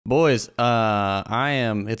Boys,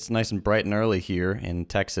 it's nice and bright and early here in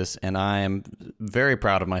Texas, and I am very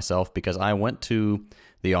proud of myself because I went to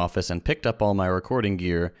the office and picked up all my recording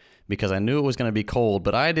gear because I knew it was going to be cold,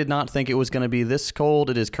 but I did not think it was going to be this cold.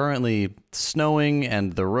 It is currently snowing,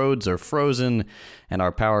 and the roads are frozen, and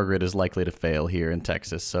our power grid is likely to fail here in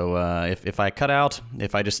Texas. So if I cut out,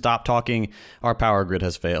 if I just stop talking, our power grid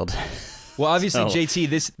has failed. Well, obviously, JT,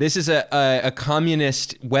 this is a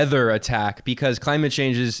communist weather attack because climate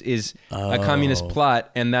change is a communist plot,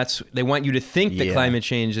 and they want you to think that climate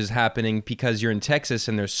change is happening because you're in Texas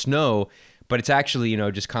and there's snow, but it's actually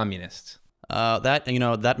just communists.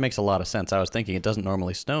 That makes a lot of sense. I was thinking it doesn't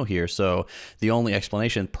normally snow here, so the only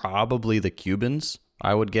explanation, probably the Cubans,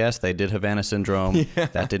 I would guess. They did Havana Syndrome. Yeah.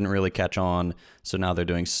 That didn't really catch on, so now they're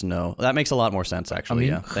doing snow. That makes a lot more sense,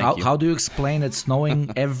 actually. I mean, how do you explain it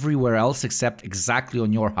snowing everywhere else except exactly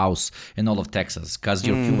on your house in all of Texas? Because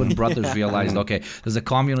your Cuban brothers realized, okay, there's a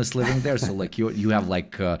communist living there, so like you have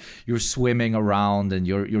like you're swimming around and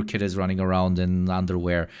your kid is running around in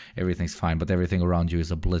underwear. Everything's fine, but everything around you is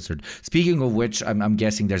a blizzard. Speaking of which, I'm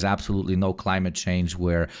guessing there's absolutely no climate change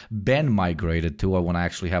where Ben migrated to. I want to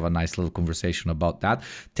actually have a nice little conversation about that.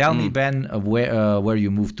 Tell me, Ben, where you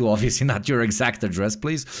moved to. Obviously, not your exact address,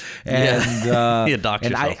 please. And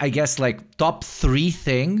and I guess like top 3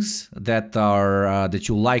 things that are that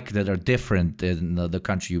you like that are different in the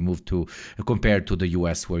country you moved to compared to the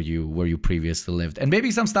U.S. where you previously lived, and maybe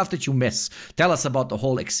some stuff that you miss. Tell us about the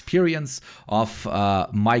whole experience of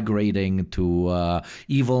migrating to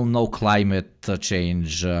evil, no climate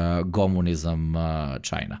change, communism,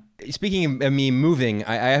 China. Speaking of me moving,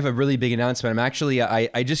 I have a really big announcement.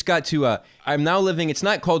 I just got to, I'm now living, it's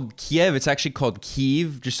not called Kiev, it's actually called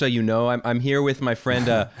Kyiv, just so you know. I'm here with my friend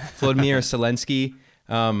Vladimir Zelensky.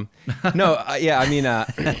 I'm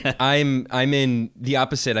in the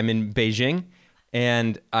opposite. I'm in Beijing,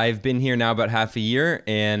 and I've been here now about half a year,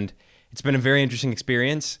 and it's been a very interesting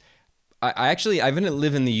experience. I've been to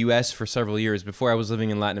live in the U.S. for several years before I was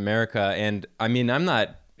living in Latin America, and I mean, I'm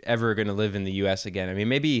not ever going to live in the U.S. again. I mean,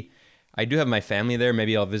 maybe I do have my family there.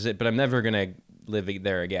 Maybe I'll visit, but I'm never going to live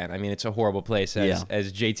there again. I mean, it's a horrible place, as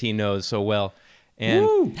JT knows so well.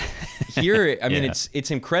 And here, I mean, it's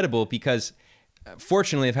incredible because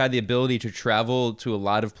fortunately I've had the ability to travel to a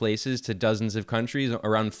lot of places, to dozens of countries,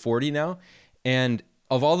 around 40 now. And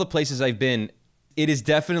of all the places I've been, it is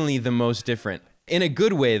definitely the most different. In a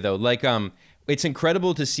good way, though. Like, it's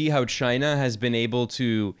incredible to see how China has been able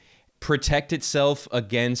to protect itself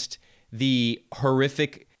against the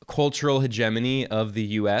horrific cultural hegemony of the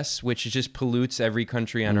U.S., which just pollutes every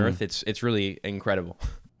country on earth. It's really incredible.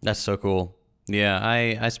 That's so cool. Yeah,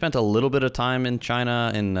 I spent a little bit of time in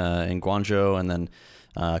China, in Guangzhou, and then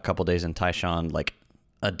a couple days in Taishan, like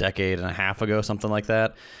a decade and a half ago, something like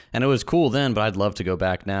that. And it was cool then, but I'd love to go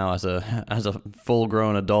back now as a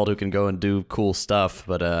full-grown adult who can go and do cool stuff.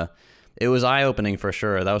 But it was eye-opening for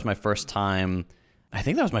sure. That was my first time. I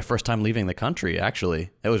think that was my first time leaving the country,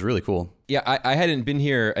 actually. It was really cool. Yeah, I hadn't been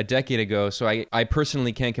here a decade ago, so I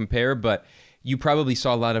personally can't compare, but you probably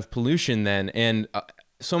saw a lot of pollution then. And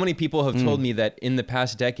so many people have told me that in the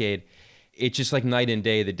past decade, it's just like night and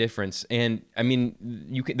day, the difference. And I mean,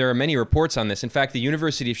 there are many reports on this. In fact, the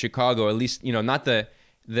University of Chicago, at least, not the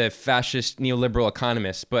fascist neoliberal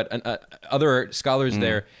economists, but other scholars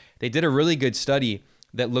there, they did a really good study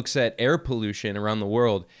that looks at air pollution around the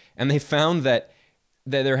world. And they found that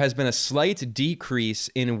there has been a slight decrease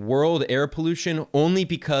in world air pollution only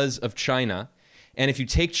because of China. And if you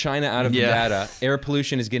take China out of the data, air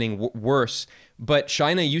pollution is getting worse. But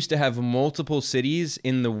China used to have multiple cities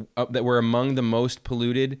that were among the most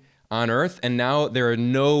polluted on Earth, and now there are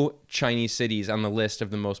no Chinese cities on the list of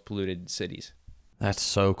the most polluted cities. That's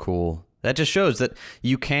so cool. That just shows that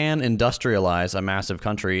you can industrialize a massive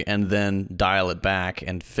country and then dial it back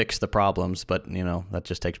and fix the problems. But, that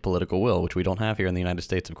just takes political will, which we don't have here in the United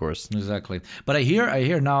States, of course. Exactly. But I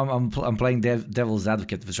hear now I'm playing devil's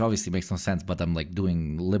advocate, which obviously makes no sense, but I'm like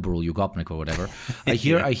doing liberal Yugopnik or whatever. I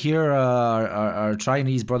hear our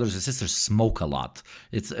Chinese brothers and sisters smoke a lot.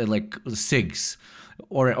 It's like cigs.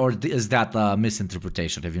 Or is that a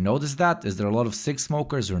misinterpretation? Have you noticed that? Is there a lot of cig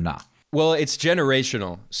smokers or not? Well, it's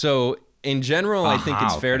generational. So in general, I think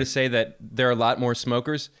it's fair to say that there are a lot more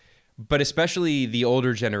smokers, but especially the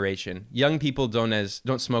older generation. Young people don't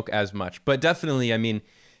smoke as much, but definitely, I mean,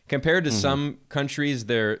 compared to some countries,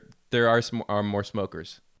 there are more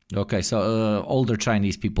smokers. Okay, so older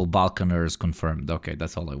Chinese people, Balkaners confirmed. Okay,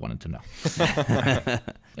 that's all I wanted to know.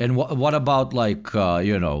 And what about like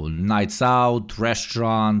nights out,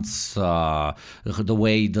 restaurants, the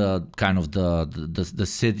way the kind of the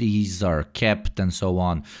cities are kept and so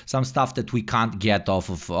on? Some stuff that we can't get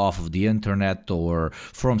off of the internet or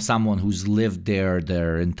from someone who's lived there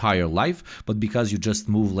their entire life, but because you just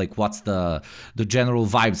move, like what's the general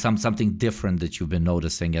vibe? Something different that you've been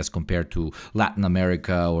noticing as compared to Latin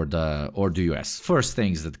America or the US? First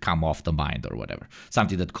things that come off the mind or whatever,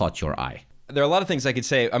 something that caught your eye. There are a lot of things I could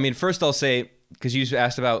say. I mean, first I'll say, because you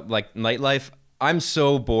asked about like nightlife, I'm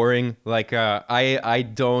so boring. Like I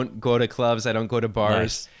don't go to clubs. I don't go to bars.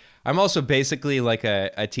 Nice. I'm also basically like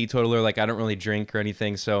a teetotaler. Like I don't really drink or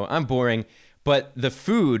anything. So I'm boring. But the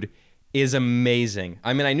food is amazing.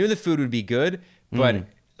 I mean, I knew the food would be good, but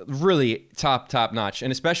really top notch.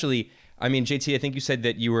 And especially, I mean, JT, I think you said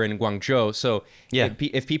that you were in Guangzhou. So yeah,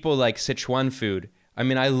 if people like Sichuan food, I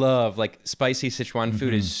mean, I love like spicy Sichuan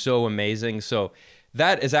food is so amazing. So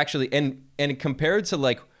that is actually, and compared to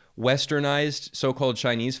like westernized so-called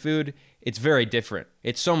Chinese food, it's very different.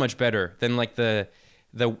 It's so much better than like the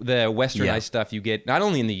westernized stuff you get not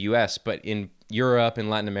only in the US, but in Europe and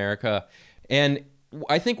Latin America. And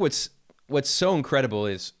I think what's so incredible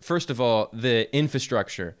is, first of all, the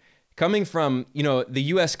infrastructure. Coming from, the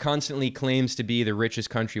US constantly claims to be the richest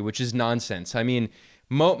country, which is nonsense. I mean,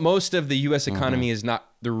 most of the U.S. economy is not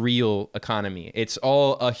the real economy. It's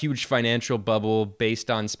all a huge financial bubble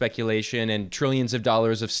based on speculation and trillions of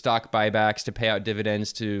dollars of stock buybacks to pay out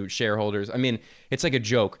dividends to shareholders. I mean, it's like a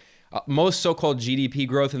joke. Most so-called GDP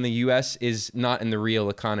growth in the U.S. is not in the real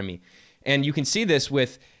economy. And you can see this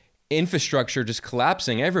with infrastructure just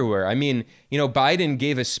collapsing everywhere. I mean, Biden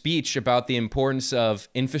gave a speech about the importance of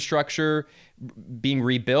infrastructure being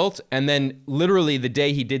rebuilt, and then literally the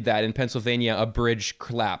day he did that in Pennsylvania, a bridge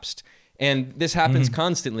collapsed. And this happens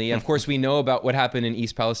constantly. Of course, we know about what happened in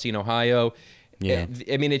East Palestine, Ohio. Yeah.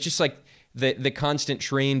 I mean, it's just like the constant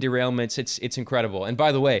train derailments. It's incredible. And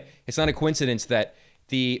by the way, it's not a coincidence that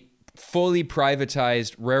the fully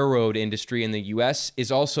privatized railroad industry in the U.S.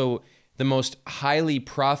 is also the most highly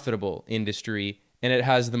profitable industry, and it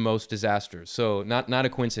has the most disasters. So not a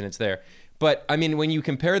coincidence there. But I mean, when you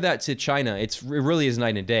compare that to China, it really is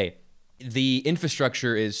night and day. The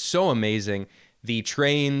infrastructure is so amazing. The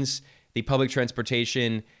trains, the public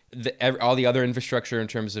transportation, all the other infrastructure in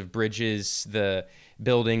terms of bridges, the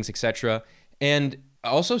buildings, etc. And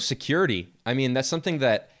also security. I mean, that's something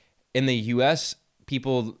that in the US,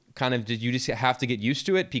 people you just have to get used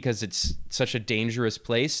to it because it's such a dangerous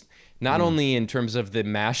place. Not only in terms of the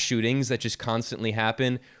mass shootings that just constantly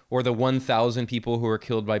happen, or the 1,000 people who are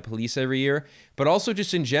killed by police every year, but also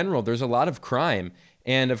just in general, there's a lot of crime.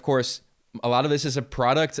 And of course, a lot of this is a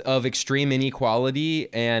product of extreme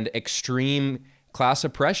inequality and extreme class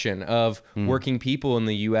oppression of working people in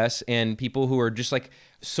the US and people who are just like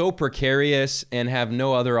so precarious and have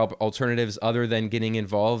no other alternatives other than getting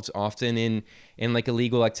involved often in like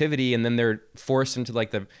illegal activity. And then they're forced into like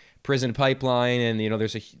the prison pipeline, and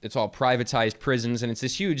it's all privatized prisons, and it's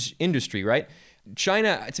this huge industry, right?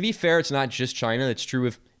 China, to be fair, it's not just China. It's true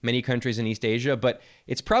of many countries in East Asia, but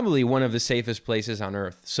it's probably one of the safest places on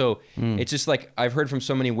earth. So it's just like, I've heard from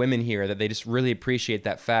so many women here that they just really appreciate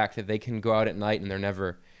that fact that they can go out at night and they're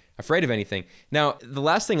never afraid of anything. Now, the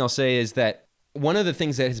last thing I'll say is that one of the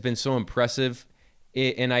things that has been so impressive,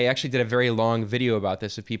 and I actually did a very long video about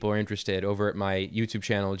this if people are interested over at my YouTube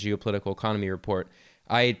channel, Geopolitical Economy Report.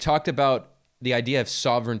 I talked about the idea of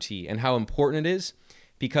sovereignty and how important it is,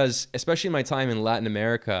 because especially in my time in Latin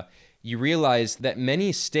America, you realize that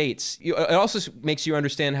many states, it also makes you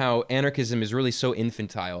understand how anarchism is really so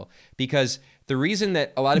infantile, because the reason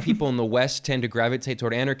that a lot of people in the West tend to gravitate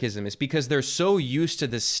toward anarchism is because they're so used to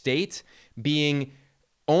the state being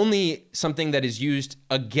only something that is used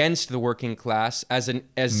against the working class as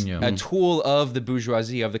a tool of the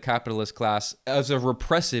bourgeoisie, of the capitalist class, as a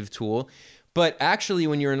repressive tool. But actually,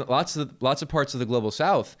 when you're in lots of parts of the global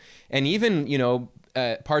South, and even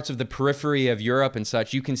parts of the periphery of Europe and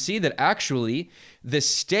such, you can see that actually the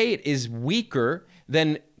state is weaker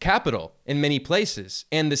than capital in many places.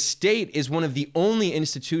 And the state is one of the only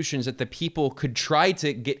institutions that the people could try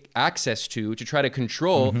to get access to try to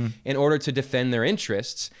control in order to defend their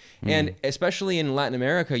interests. And especially in Latin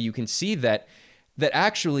America, you can see that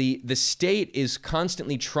actually the state is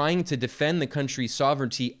constantly trying to defend the country's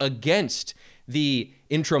sovereignty against the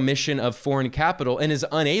intromission of foreign capital, and is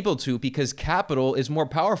unable to because capital is more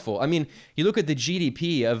powerful. I mean, you look at the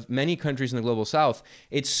GDP of many countries in the global South,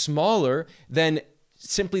 it's smaller than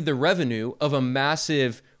simply the revenue of a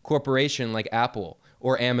massive corporation like Apple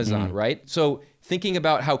or Amazon, right? So thinking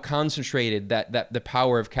about how concentrated that the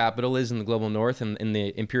power of capital is in the global north and in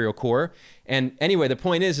the imperial core. And anyway, the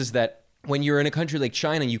point is that when you're in a country like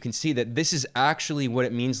China, you can see that this is actually what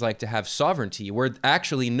it means like to have sovereignty, where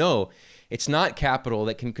actually, no, it's not capital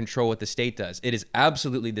that can control what the state does. It is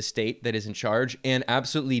absolutely the state that is in charge and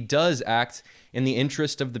absolutely does act in the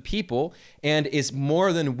interest of the people and is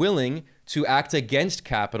more than willing to act against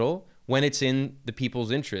capital when it's in the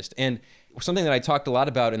people's interest. And something that I talked a lot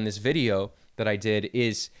about in this video that I did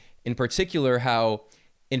is, in particular, how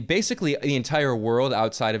in basically the entire world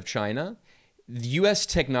outside of China, the US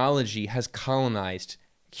technology has colonized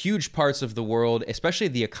huge parts of the world, especially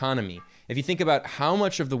the economy. If you think about how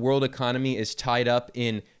much of the world economy is tied up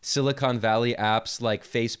in Silicon Valley apps like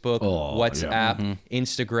Facebook, WhatsApp,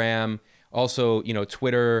 Instagram, also,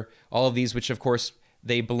 Twitter, all of these, which of course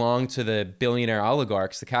they belong to the billionaire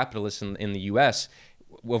oligarchs, the capitalists in the US,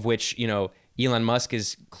 of which, Elon Musk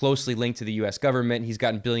is closely linked to the US government. He's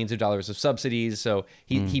gotten billions of dollars of subsidies. So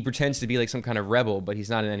he pretends to be like some kind of rebel, but he's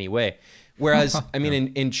not in any way. Whereas, I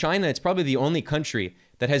mean, in China, it's probably the only country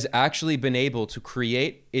that has actually been able to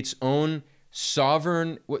create its own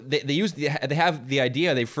sovereign. They have the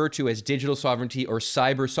idea they refer to as digital sovereignty or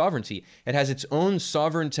cyber sovereignty. It has its own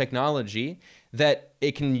sovereign technology that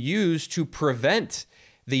it can use to prevent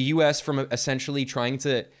the US from essentially trying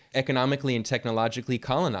to economically and technologically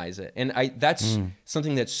colonize it. And that's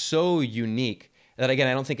something that's so unique that, again,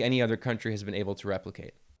 I don't think any other country has been able to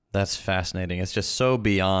replicate. That's fascinating. It's just so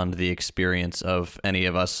beyond the experience of any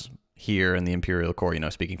of us here in the imperial core,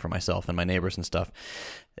 speaking for myself and my neighbors and stuff.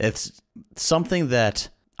 It's something that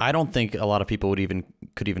I don't think a lot of people could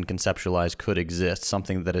even conceptualize could exist,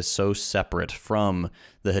 something that is so separate from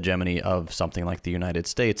the hegemony of something like the United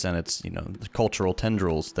States and its, the cultural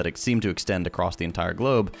tendrils that seem to extend across the entire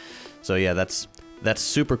globe. So yeah, that's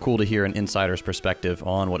super cool to hear an insider's perspective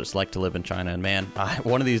on what it's like to live in China. And man,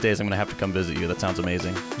 one of these days I'm going to have to come visit you. That sounds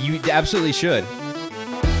amazing. You absolutely should.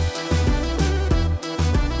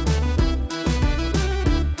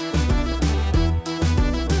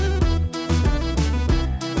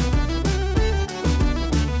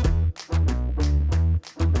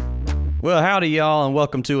 Well, howdy, y'all, and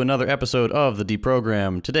welcome to another episode of the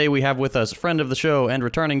Deprogram. Today we have with us friend of the show and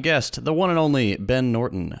returning guest, the one and only Ben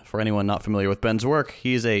Norton. For anyone not familiar with Ben's work,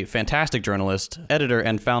 he's a fantastic journalist, editor,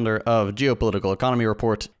 and founder of Geopolitical Economy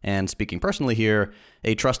Report, and speaking personally here,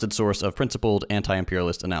 a trusted source of principled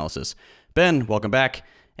anti-imperialist analysis. Ben, welcome back.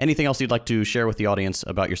 Anything else you'd like to share with the audience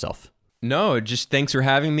about yourself? No, just thanks for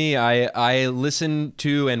having me. I listen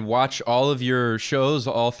to and watch all of your shows,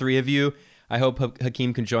 all three of you. I hope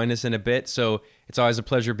Hakeem can join us in a bit. So it's always a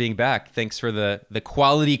pleasure being back. Thanks for the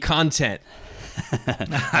quality content.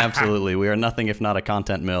 Absolutely. We are nothing if not a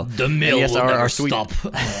content mill. The mill will never stop.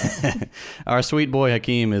 Our sweet boy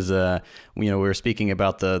Hakeem is, we were speaking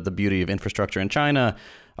about the beauty of infrastructure in China.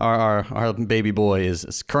 Our baby boy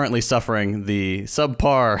is currently suffering the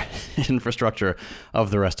subpar infrastructure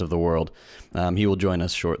of the rest of the world. He will join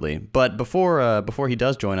us shortly. But before he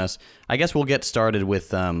does join us, I guess we'll get started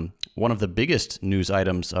with one of the biggest news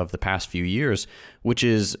items of the past few years, which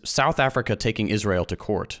is South Africa taking Israel to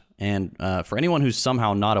court. And for anyone who's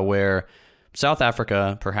somehow not aware, South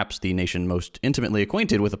Africa, perhaps the nation most intimately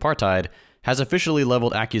acquainted with apartheid, has officially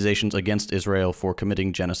leveled accusations against Israel for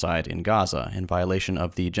committing genocide in Gaza in violation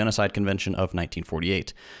of the Genocide Convention of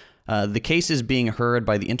 1948. The case is being heard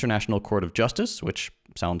by the International Court of Justice, which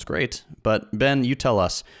sounds great. But Ben, you tell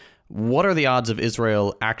us, what are the odds of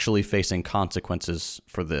Israel actually facing consequences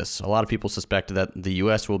for this? A lot of people suspect that the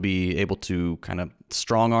U.S. will be able to kind of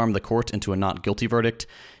strong-arm the court into a not guilty verdict.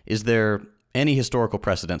 Is there any historical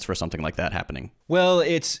precedence for something like that happening? Well,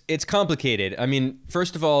 it's complicated. I mean,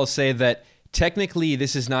 first of all, I'll say that technically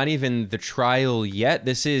this is not even the trial yet.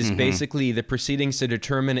 This is basically the proceedings to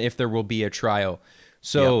determine if there will be a trial.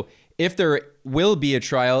 So if there will be a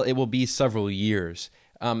trial, it will be several years.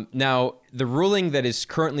 Now, the ruling that is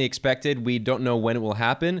currently expected, we don't know when it will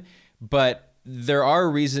happen, but there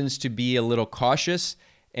are reasons to be a little cautious.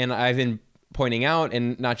 And I've been pointing out,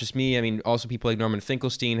 and not just me, I mean, also people like Norman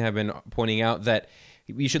Finkelstein have been pointing out that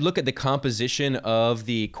we should look at the composition of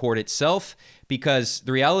the court itself, because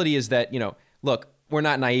the reality is that, look, we're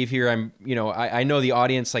not naive here. I know the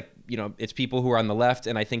audience, it's people who are on the left,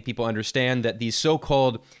 and I think people understand that these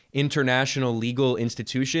so-called international legal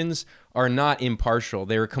institutions are not impartial.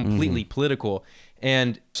 They're completely political.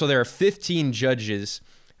 And so there are 15 judges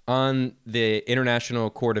on the International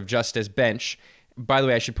Court of Justice bench. By the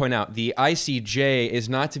way, I should point out, the ICJ is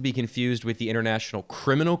not to be confused with the International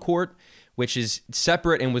Criminal Court, which is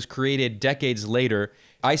separate and was created decades later.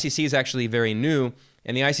 ICC is actually very new.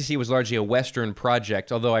 And the ICC was largely a Western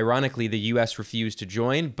project, although ironically the US refused to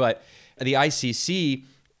join. But the ICC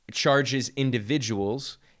charges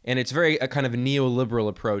individuals, and it's very a kind of a neoliberal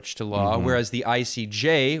approach to law, whereas the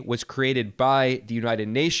ICJ was created by the United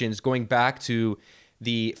Nations, going back to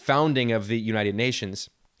the founding of the United Nations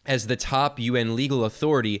as the top UN legal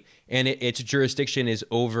authority, and its jurisdiction is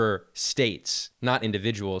over states, not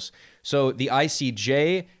individuals. So the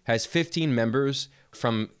ICJ has 15 members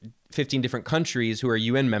from 15 different countries who are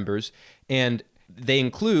UN members, and they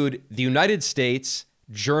include the United States,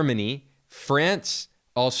 Germany, France,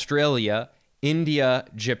 Australia, India,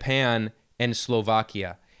 Japan, and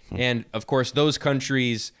Slovakia. And of course, those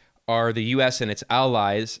countries are the US and its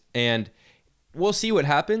allies, and we'll see what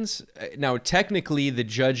happens. Now, technically, the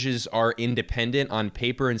judges are independent on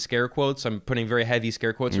paper and scare quotes. I'm putting very heavy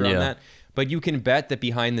scare quotes around that. But you can bet that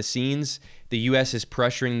behind the scenes, the US is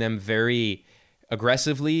pressuring them very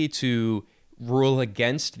aggressively to rule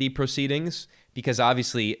against the proceedings, because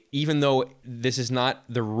obviously, even though this is not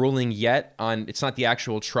the ruling yet, it's not the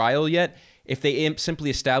actual trial yet, if they simply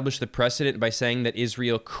establish the precedent by saying that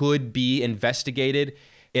Israel could be investigated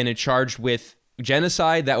and charged with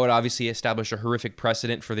genocide, that would obviously establish a horrific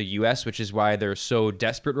precedent for the US, which is why they're so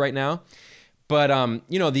desperate right now. But,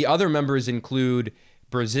 the other members include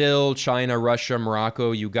Brazil, China, Russia,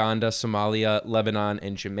 Morocco, Uganda, Somalia, Lebanon,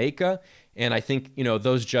 and Jamaica. And I think,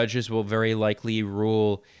 those judges will very likely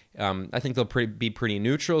rule. I think they'll be pretty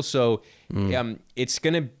neutral. So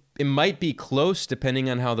it might be close depending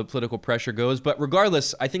on how the political pressure goes. But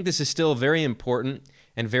regardless, I think this is still very important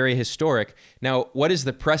and very historic. Now, what is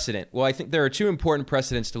the precedent? Well, I think there are two important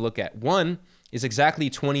precedents to look at. One is exactly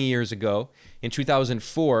 20 years ago, in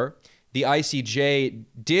 2004, the ICJ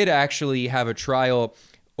did actually have a trial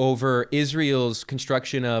over Israel's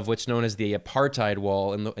construction of what's known as the apartheid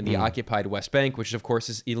wall in the occupied West Bank, which of course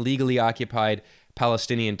is illegally occupied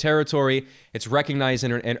Palestinian territory. It's recognized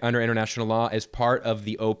under international law as part of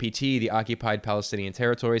the OPT, the occupied Palestinian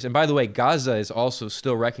territories. And by the way, Gaza is also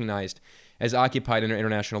still recognized as occupied under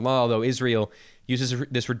international law, although Israel uses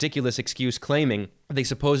this ridiculous excuse claiming they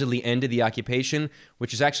supposedly ended the occupation,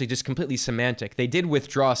 which is actually just completely semantic. They did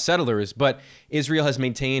withdraw settlers, but Israel has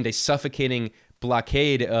maintained a suffocating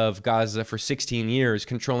blockade of Gaza for 16 years,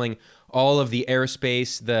 controlling all of the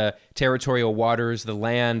airspace, the territorial waters, the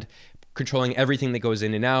land, controlling everything that goes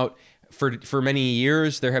in and out. For many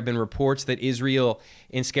years, there have been reports that Israel,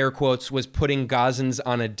 in scare quotes, was putting Gazans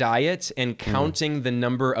on a diet and counting the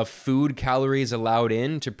number of food calories allowed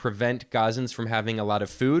in to prevent Gazans from having a lot of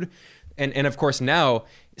food. And of course now,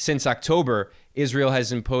 since October, Israel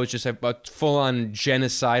has imposed just a full-on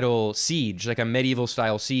genocidal siege, like a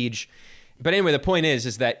medieval-style siege. But anyway, the point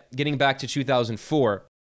is that getting back to 2004,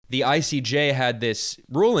 the ICJ had this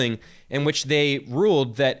ruling in which they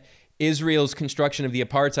ruled that Israel's construction of the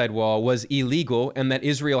apartheid wall was illegal and that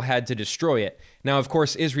Israel had to destroy it. Now, of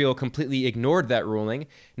course, Israel completely ignored that ruling.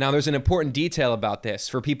 Now, there's an important detail about this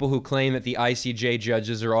for people who claim that the ICJ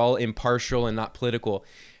judges are all impartial and not political.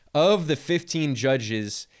 Of the 15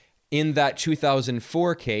 judges in that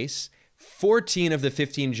 2004 case, 14 of the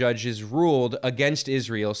 15 judges ruled against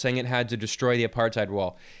Israel, saying it had to destroy the apartheid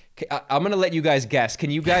wall. I'm going to let you guys guess.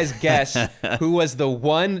 Can you guys guess who was the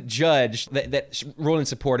one judge that ruled in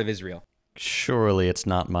support of Israel? Surely it's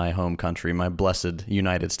not my home country, my blessed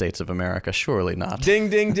United States of America. Surely not. Ding,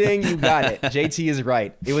 ding, ding. You got it. JT is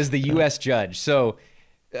right. It was the U.S. judge. So,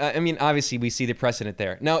 obviously we see the precedent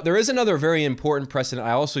there. Now, there is another very important precedent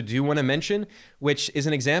I also do want to mention, which is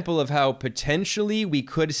an example of how potentially we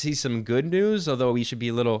could see some good news, although we should be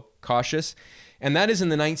a little cautious. And that is in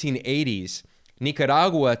the 1980s.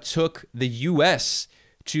 Nicaragua took the U.S.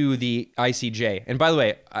 to the ICJ. And by the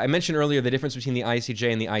way, I mentioned earlier the difference between the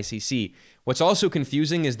ICJ and the ICC. What's also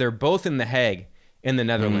confusing is they're both in The Hague in the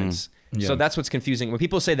Netherlands. Yeah. So that's what's confusing. When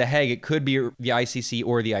people say The Hague, it could be the ICC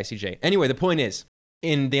or the ICJ. Anyway, the point is,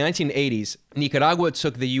 in the 1980s, Nicaragua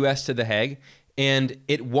took the U.S. to The Hague, and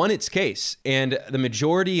it won its case. And the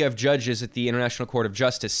majority of judges at the International Court of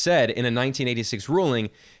Justice said in a 1986 ruling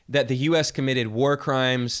that the U.S. committed war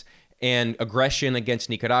crimes and aggression against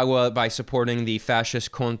Nicaragua by supporting the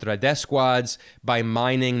fascist Contra des squads, by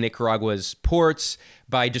mining Nicaragua's ports,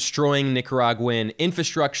 by destroying Nicaraguan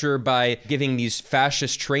infrastructure, by giving these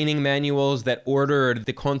fascist training manuals that ordered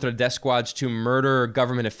the Contra des squads to murder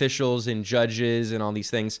government officials and judges and all these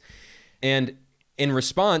things. And in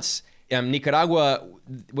response, Nicaragua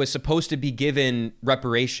was supposed to be given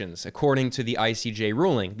reparations according to the ICJ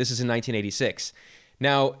ruling. This is in 1986.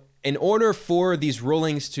 Now, in order for these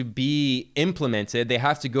rulings to be implemented, they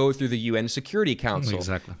have to go through the UN Security Council.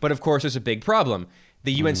 Exactly. But of course, there's a big problem.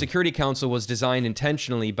 the UN Security Council was designed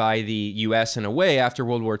intentionally by the US in a way after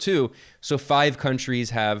World War II. So 5 countries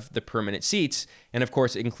have the permanent seats. And of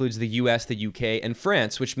course, it includes the US, the UK, and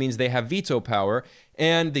France, which means they have veto power.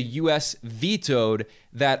 And the US vetoed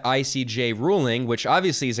that ICJ ruling, which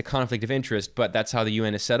obviously is a conflict of interest, but that's how the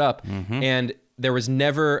UN is set up. And there was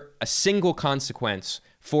never a single consequence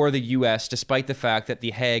for the US, despite the fact that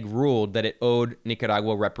The Hague ruled that it owed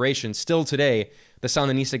Nicaragua reparations. Still today, the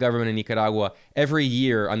Sandinista government in Nicaragua, every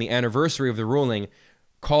year on the anniversary of the ruling,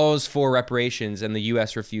 calls for reparations, and the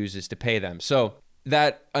US refuses to pay them. So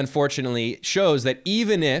that unfortunately shows that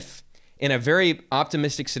even if, in a very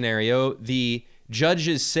optimistic scenario, the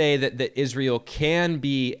judges say that Israel can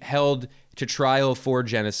be held to trial for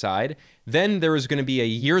genocide, then there is going to be a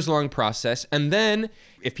years-long process. And then,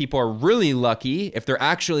 if people are really lucky, if there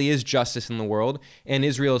actually is justice in the world, and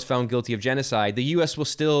Israel is found guilty of genocide, the U.S. will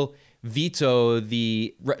still veto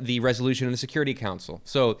the resolution in the Security Council.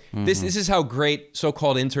 So this is how great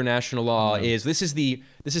so-called international law is. This is the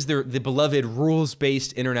beloved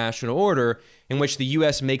rules-based international order in which the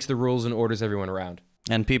U.S. makes the rules and orders everyone around.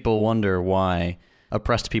 And people wonder why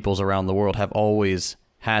oppressed peoples around the world have always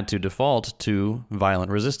had to default to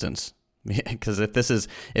violent resistance. Because if this is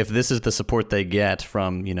the support they get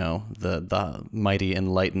from, you know, the mighty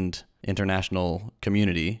enlightened international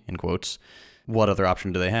community, in quotes, what other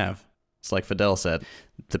option do they have? It's like Fidel said,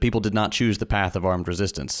 the people did not choose the path of armed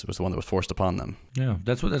resistance. It was the one that was forced upon them. Yeah,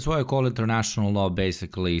 that's why I call international law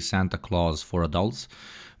basically Santa Claus for adults,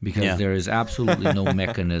 because there is absolutely no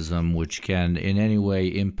mechanism which can in any way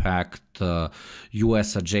impact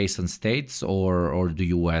U.S. adjacent states or the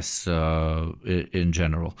U.S. In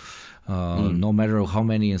general. No matter how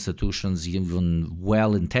many institutions, even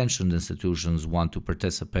well-intentioned institutions, want to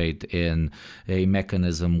participate in a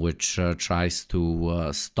mechanism which tries to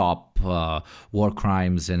stop war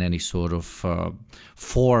crimes in any sort of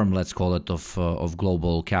form, let's call it, of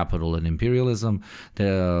global capital and imperialism,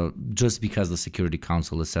 just because the Security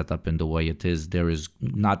Council is set up in the way it is, there is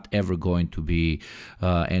not ever going to be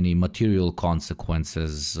any material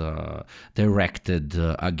consequences directed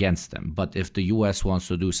against them. But if the U.S. wants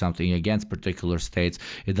to do something against particular states,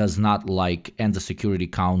 it does not and the Security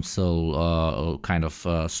Council kind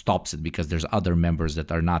of stops it because there's other members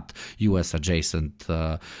that are not U.S. adjacent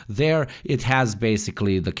there. It has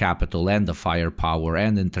basically the capital and the firepower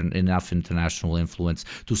and enough international influence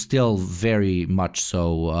to still very much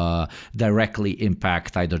so directly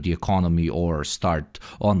impact either the economy or start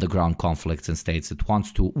on-the-ground conflicts in states it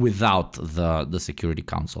wants to without the Security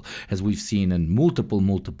Council. As we've seen in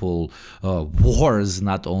multiple wars,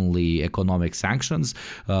 not only economic sanctions,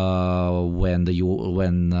 when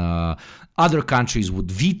other countries would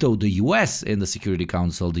veto the U.S. in the Security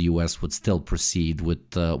Council, the U.S. would still proceed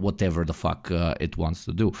with whatever the fuck it wants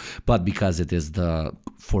to do. But because it is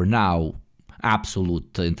for now,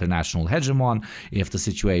 absolute international hegemon, if the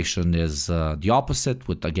situation is the opposite,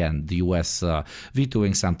 with again the US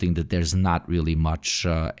vetoing something that there's not really much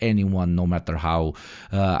anyone, no matter how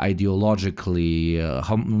ideologically,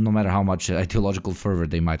 no matter how much ideological fervor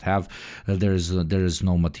they might have, there is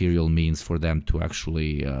no material means for them to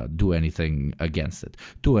actually do anything against it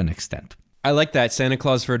to an extent. I like that, Santa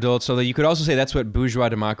Claus for adults. So that you could also say that's what bourgeois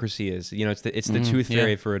democracy is. You know, it's the tooth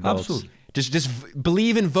fairy for adults. Absolutely. Just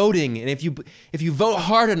believe in voting, and if you vote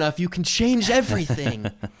hard enough, you can change everything.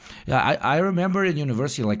 Yeah, I remember in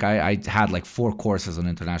university, like I had like 4 courses on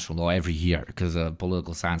international law every year because a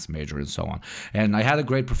political science major and so on. And I had a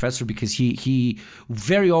great professor because he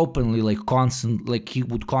very openly he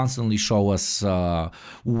would constantly show us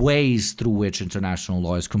ways through which international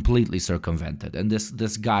law is completely circumvented. And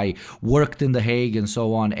this guy worked in The Hague and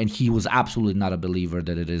so on, and he was absolutely not a believer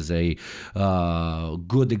that it is a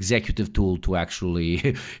good executive tool to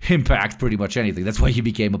actually impact pretty much anything. That's why he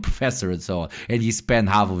became a professor and so on. And he spent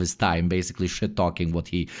half of his time basically shit-talking what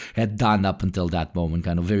he had done up until that moment,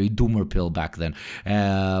 kind of very doomer pill back then.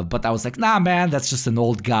 But I was like, nah, man, that's just an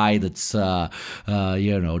old guy that's,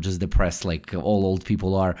 just depressed like all old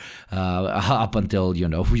people are up until,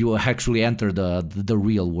 you actually enter the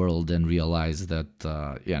real world and realize that,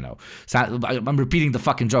 I'm repeating the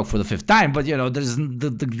fucking joke for the 5th time, but, there's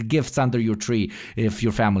the gifts under your tree if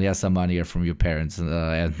your family has some money or from your parents,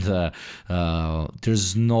 and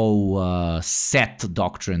there's no set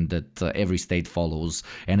doctrine that every state follows,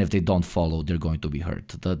 and if they don't follow, they're going to be hurt.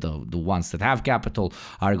 The ones that have capital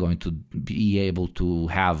are going to be able to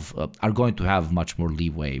have much more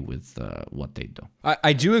leeway with what they do.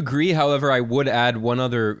 I do agree. However, I would add one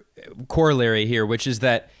other corollary here, which is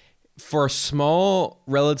that For small,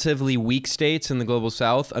 relatively weak states in the global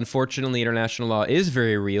south, unfortunately, international law is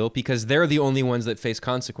very real because they're the only ones that face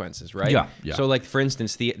consequences, right? Yeah. So, like, for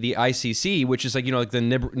instance, the ICC, which is like, you know, like the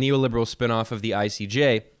neoliberal spinoff of the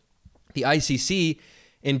ICJ, the ICC,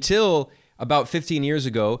 until about 15 years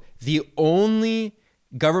ago, the only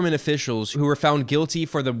government officials who were found guilty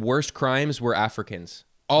for the worst crimes were Africans.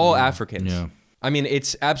 All Africans. Yeah. I mean,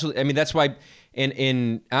 it's absolutely, I mean, that's why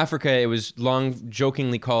in Africa, it was long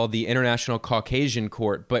jokingly called the International Caucasian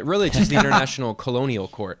Court, but really it's just the International Colonial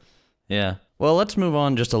Court. Yeah. Well, let's move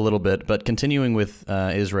on just a little bit, but continuing with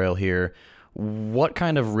Israel here, what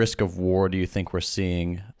kind of risk of war do you think we're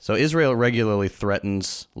seeing? So Israel regularly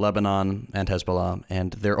threatens Lebanon and Hezbollah,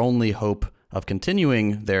 and their only hope of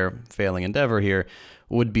continuing their failing endeavor here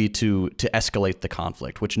would be to escalate the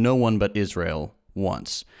conflict, which no one but Israel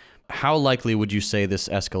wants. How likely would you say this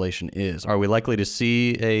escalation is? Are we likely to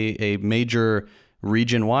see a major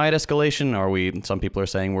region-wide escalation? Some people are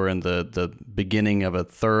saying we're in the beginning of a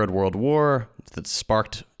third world war that's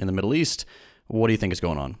sparked in the Middle East. What do you think is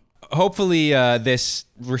going on? Hopefully this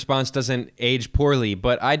response doesn't age poorly,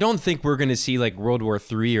 but I don't think we're going to see like World War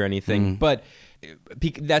III or anything. But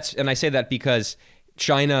and I say that because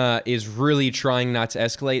China is really trying not to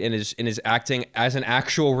escalate and is acting as an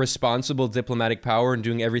actual responsible diplomatic power and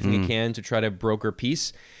doing everything it can to try to broker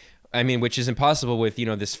peace. I mean, which is impossible with, you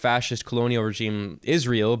know, this fascist colonial regime,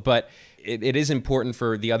 Israel, but it is important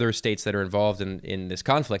for the other states that are involved in this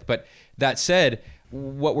conflict. But that said,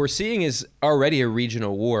 what we're seeing is already a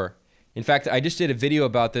regional war. In fact, I just did a video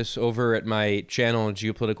about this over at my channel,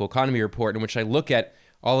 Geopolitical Economy Report, in which I look at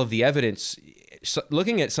all of the evidence,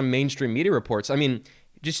 looking at some mainstream media reports. I mean,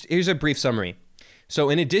 just here's a brief summary. So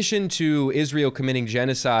in addition to Israel committing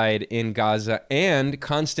genocide in Gaza and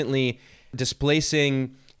constantly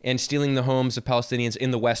displacing and stealing the homes of Palestinians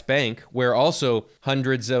in the West Bank, where also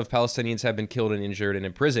hundreds of Palestinians have been killed and injured and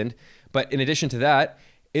imprisoned. But in addition to that,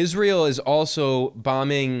 Israel is also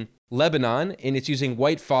bombing Lebanon, and it's using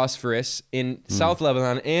white phosphorus in South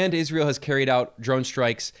Lebanon, and Israel has carried out drone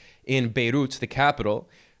strikes in Beirut, the capital.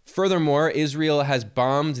 Furthermore, Israel has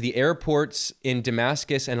bombed the airports in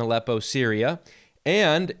Damascus and Aleppo, Syria,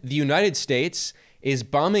 and the United States is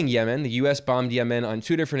bombing Yemen. The U.S. bombed Yemen on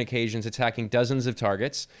 2 different occasions, attacking dozens of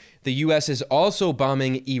targets. The U.S. is also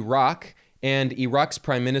bombing Iraq, and Iraq's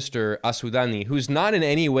Prime Minister, Asudani, who's not in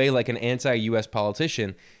any way like an anti-U.S.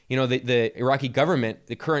 politician. You know, the Iraqi government,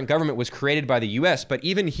 the current government, was created by the U.S., but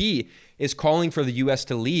even he is calling for the U.S.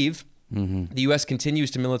 to leave. The U.S.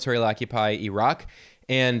 continues to militarily occupy Iraq,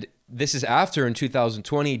 and this is after, in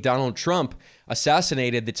 2020, Donald Trump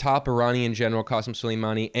assassinated the top Iranian general Qasem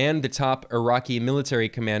Soleimani and the top Iraqi military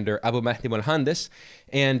commander Abu Mahdi al-Muhandis.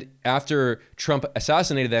 And after Trump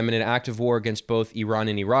assassinated them in an act of war against both Iran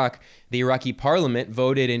and Iraq, the Iraqi parliament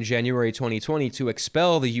voted in January 2020 to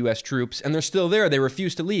expel the U.S. troops, and they're still there. They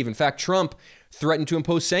refuse to leave. In fact, Trump threatened to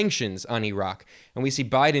impose sanctions on Iraq. And we see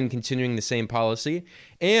Biden continuing the same policy.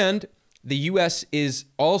 And the U.S. is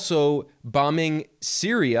also bombing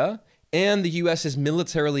Syria, and the U.S. is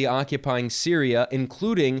militarily occupying Syria,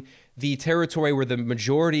 including the territory where the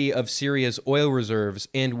majority of Syria's oil reserves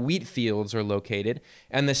and wheat fields are located.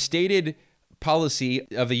 And the stated policy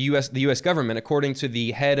of the U.S. government, according to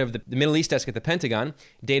the head of the Middle East desk at the Pentagon,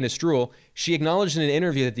 Dana Stroul, she acknowledged in an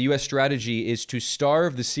interview that the U.S. strategy is to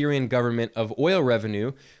starve the Syrian government of oil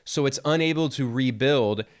revenue so it's unable to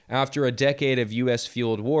rebuild after a decade of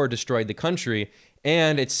U.S.-fueled war destroyed the country,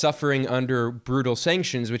 and it's suffering under brutal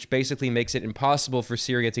sanctions, which basically makes it impossible for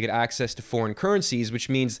Syria to get access to foreign currencies, which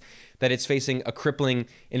means that it's facing a crippling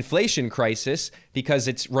inflation crisis because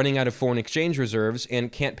it's running out of foreign exchange reserves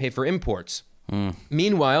and can't pay for imports.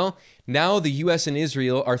 Meanwhile, now the U.S. and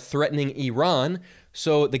Israel are threatening Iran.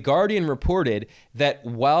 So The Guardian reported that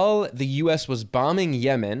while the U.S. was bombing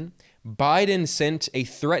Yemen, Biden sent a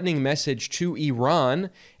threatening message to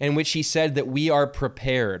Iran in which he said that we are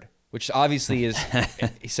prepared, which obviously is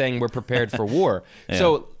saying we're prepared for war. Yeah.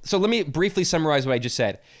 So let me briefly summarize what I just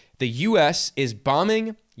said. The U.S. is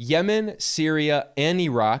bombing Yemen, Syria, and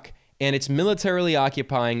Iraq, and it's militarily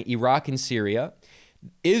occupying Iraq and Syria.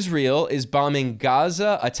 Israel is bombing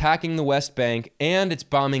Gaza, attacking the West Bank, and it's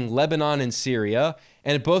bombing Lebanon and Syria,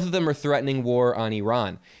 and both of them are threatening war on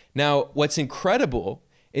Iran. Now, what's incredible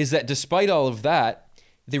is that despite all of that,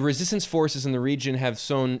 the resistance forces in the region have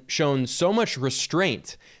shown so much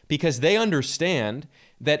restraint because they understand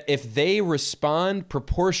that if they respond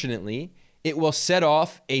proportionately, it will set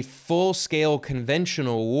off a full-scale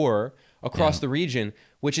conventional war across the region,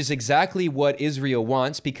 which is exactly what Israel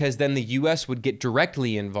wants, because then the U.S. would get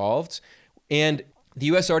directly involved. And The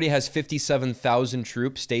U.S. already has 57,000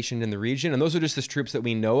 troops stationed in the region, and those are just the troops that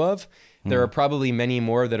we know of. There are probably many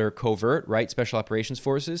more that are covert, right? Special operations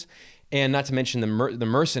forces. And not to mention the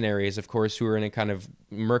mercenaries, of course, who are in a kind of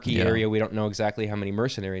murky area. We don't know exactly how many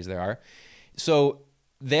mercenaries there are. So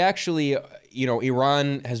they actually, you know,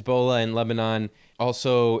 Iran, Hezbollah in Lebanon,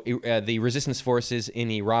 also the resistance forces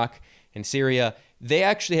in Iraq and Syria, they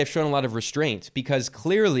actually have shown a lot of restraint because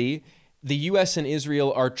clearly the U.S. and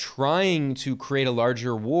Israel are trying to create a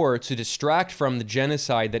larger war to distract from the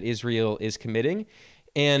genocide that Israel is committing.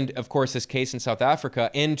 And of course, this case in South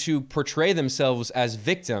Africa, and to portray themselves as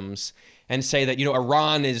victims and say that, you know,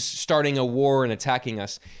 Iran is starting a war and attacking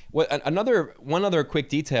us. One other quick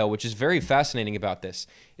detail, which is very fascinating about this,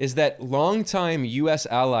 is that longtime U.S.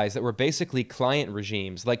 allies that were basically client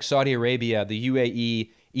regimes like Saudi Arabia, the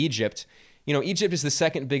UAE, Egypt. You know, Egypt is the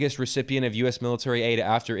second biggest recipient of U.S. military aid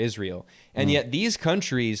after Israel. And yet these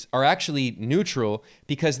countries are actually neutral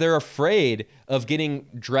because they're afraid of getting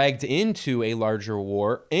dragged into a larger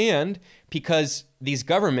war and because these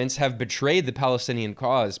governments have betrayed the Palestinian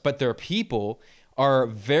cause, but their people are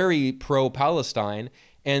very pro-Palestine.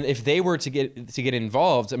 And if they were to get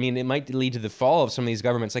involved, I mean, it might lead to the fall of some of these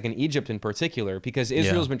governments, like in Egypt in particular, because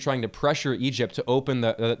Israel's been trying to pressure Egypt to open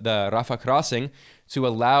the Rafah crossing to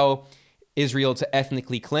allow Israel to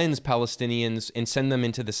ethnically cleanse Palestinians and send them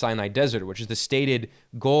into the Sinai Desert, which is the stated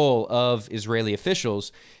goal of Israeli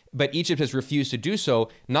officials. But Egypt has refused to do so,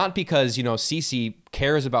 not because, you know, Sisi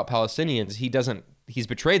cares about Palestinians. He's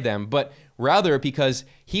betrayed them, but rather because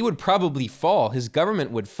he would probably fall, his government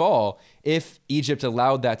would fall if Egypt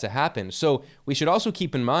allowed that to happen. So we should also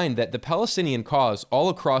keep in mind that the Palestinian cause all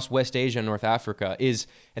across West Asia and North Africa is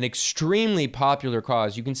an extremely popular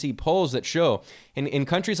cause. You can see polls that show in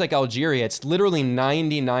countries like Algeria, it's literally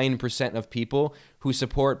 99% of people who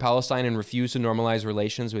support Palestine and refuse to normalize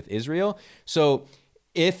relations with Israel. So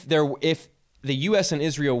if the US and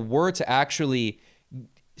Israel were to actually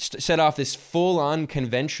set off this full-on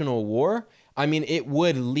conventional war, I mean, it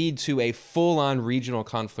would lead to a full-on regional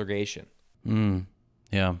conflagration.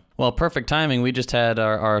 Yeah. Well, perfect timing. We just had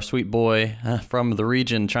our sweet boy from the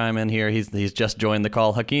region chime in here. He's just joined the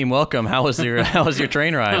call. Hakeem, welcome. How was your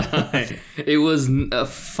train ride? It was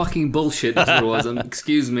fucking bullshit. That's what it was.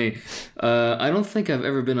 Excuse me. I don't think I've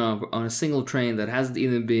ever been on a single train that hasn't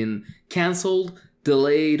either been canceled,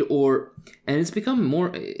 delayed, and it's become more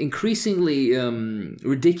increasingly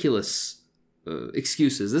ridiculous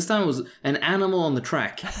excuses. This time it was an animal on the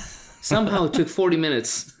track. Somehow it took 40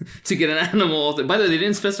 minutes to get an animal off the... By the way, they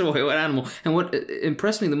didn't specify what animal. And what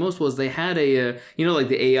impressed me the most was they had a, you know, like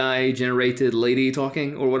the AI-generated lady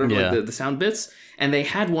talking or whatever, like the sound bits. And they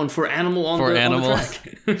had one for animal on the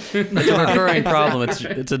track. It's a recurring problem.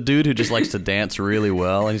 It's a dude who just likes to dance really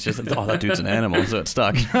well, and he's just like, oh, that dude's an animal, so it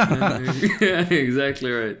stuck. Yeah,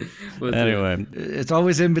 exactly right. But, anyway. It's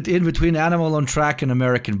always in between animal on track and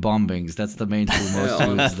American bombings. That's the main two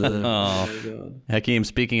most used. Hakeem,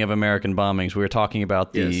 speaking of American bombings, we were talking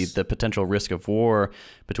about the potential risk of war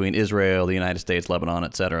between Israel, the United States, Lebanon,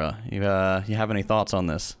 etc. You have any thoughts on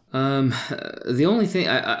this? The only thing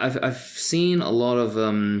I've seen a lot of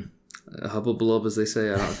hubble as they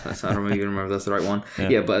say. I don't even remember if that's the right one.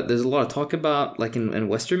 Yeah, but there's a lot of talk about, like in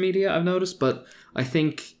Western media, I've noticed. But I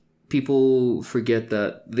think people forget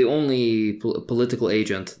that the only political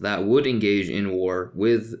agent that would engage in war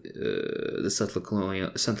with the settler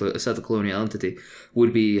colonial entity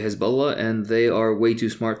would be Hezbollah, and they are way too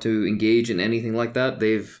smart to engage in anything like that.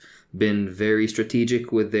 They've been very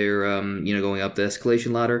strategic with their going up the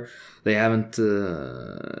escalation ladder. They haven't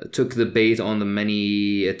took the bait on the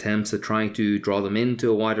many attempts at trying to draw them into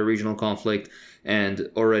a wider regional conflict, and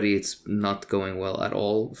already it's not going well at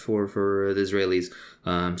all for the Israelis.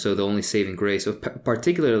 So the only saving grace of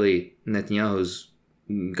particularly Netanyahu's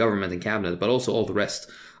government and cabinet, but also all the rest,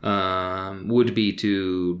 would be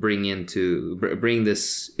to bring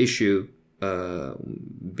this issue,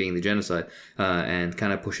 being the genocide, and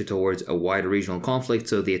kind of push it towards a wider regional conflict,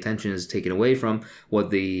 so the attention is taken away from what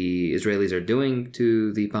the Israelis are doing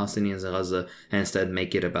to the Palestinians in Gaza, and instead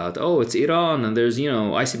make it about, oh, it's Iran, and there's,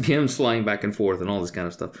 ICBMs flying back and forth and all this kind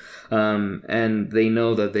of stuff. And they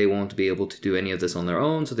know that they won't be able to do any of this on their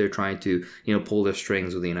own, so they're trying to, pull their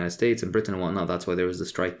strings with the United States and Britain and whatnot. That's why there was the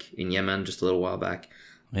strike in Yemen just a little while back.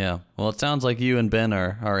 Yeah, well, it sounds like you and Ben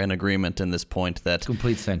are in agreement in this point that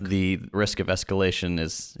complete sync. The risk of escalation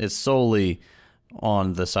is solely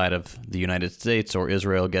on the side of the United States or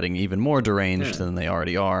Israel getting even more deranged than they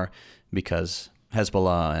already are, because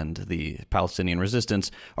Hezbollah and the Palestinian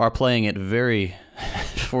resistance are playing it very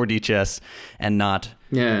 4D chess and not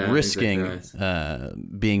risking exactly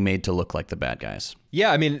right. being made to look like the bad guys.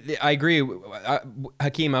 Yeah, I mean, I agree.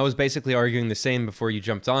 Hakeem, I was basically arguing the same before you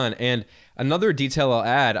jumped on. And another detail I'll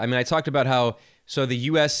add, I mean, I talked about how, so the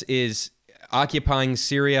U.S. is occupying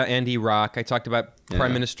Syria and Iraq. I talked about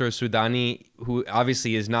Prime Minister Soudani, who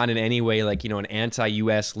obviously is not in any way like, an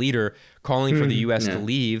anti-U.S. leader calling for the U.S. to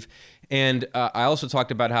leave. And I also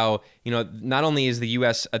talked about how, not only is the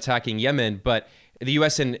U.S. attacking Yemen, but the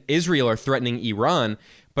U.S. and Israel are threatening Iran.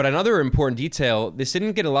 But another important detail, this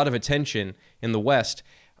didn't get a lot of attention in the West.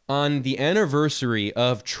 On the anniversary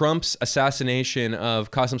of Trump's assassination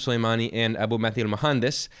of Qasem Soleimani and Abu Mahdi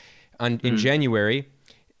al-Mohandes in January,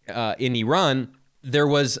 in Iran, there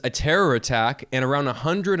was a terror attack and around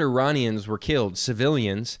 100 Iranians were killed,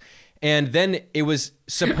 civilians. And then it was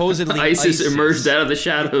supposedly ISIS emerged out of the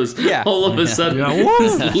shadows. Yeah. All of a sudden.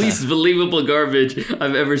 It's the least believable garbage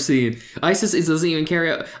I've ever seen. ISIS doesn't even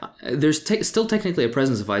carry out... There's still technically a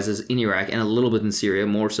presence of ISIS in Iraq and a little bit in Syria,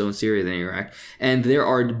 more so in Syria than Iraq. And there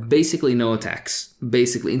are basically no attacks.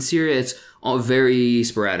 Basically. In Syria, it's all very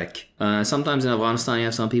sporadic. Sometimes in Afghanistan, you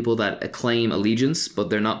have some people that claim allegiance, but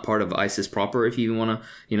they're not part of ISIS proper, if you even want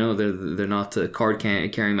to, they're not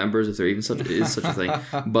card-carrying members, if there even is such a thing.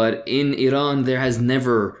 But in Iran, there has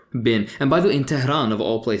never been. And by the way, in Tehran, of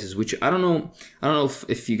all places, which I don't know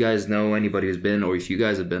if you guys know anybody who's been, or if you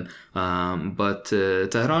guys have been, but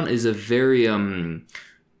Tehran is a very,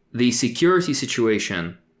 the security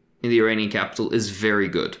situation in the Iranian capital is very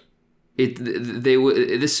good. It's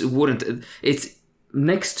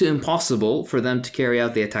next to impossible for them to carry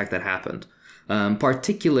out the attack that happened,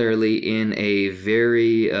 particularly in a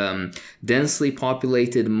very densely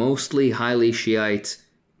populated, mostly highly Shiite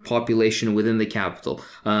population within the capital.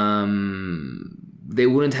 They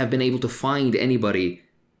wouldn't have been able to find anybody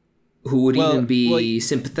who would even be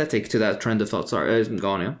sympathetic to that trend of thought. Sorry, go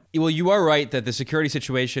on, yeah? Well, you are right that the security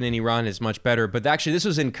situation in Iran is much better, but actually this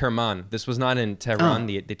was in Kerman. This was not in Tehran,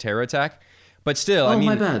 the terror attack. But still, I mean,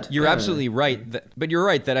 my bad. You're absolutely right. But you're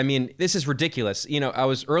right that, I mean, this is ridiculous. I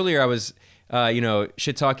was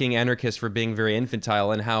shit-talking anarchists for being very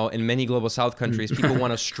infantile, and how in many global south countries, people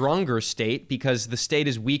want a stronger state because the state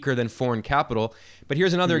is weaker than foreign capital. But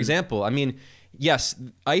here's another example. I mean, yes,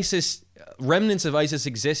 remnants of ISIS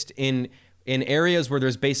exist in areas where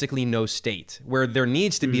there's basically no state, where there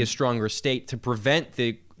needs to be a stronger state to prevent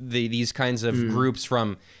these kinds of groups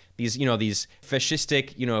from these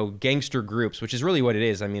fascistic, gangster groups, which is really what it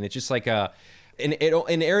is. I mean, it's just like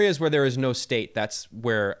in areas where there is no state, that's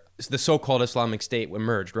where the so-called Islamic State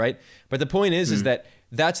emerged, right? But the point is that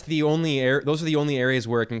those are the only areas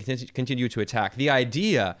where it can continue to attack. The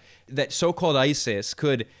idea that so-called ISIS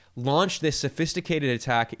could launch this sophisticated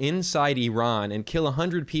attack inside Iran and kill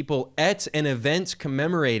 100 people at an event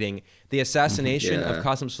commemorating the assassination of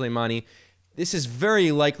Qasem Soleimani, this is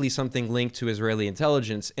very likely something linked to Israeli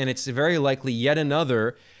intelligence, and it's very likely yet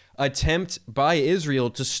another attempt by Israel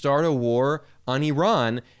to start a war on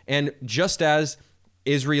Iran. And just as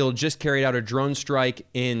Israel just carried out a drone strike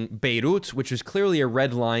in Beirut, which was clearly a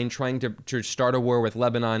red line, trying to start a war with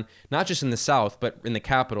Lebanon, not just in the south, but in the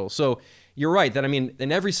capital. So you're right that, I mean,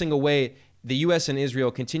 in every single way, the U.S. and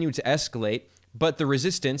Israel continue to escalate, but the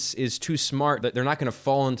resistance is too smart that they're not going to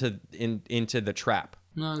fall into the trap.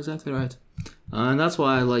 No, exactly right. And that's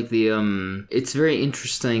why I like it's very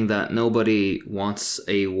interesting that nobody wants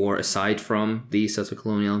a war aside from the such a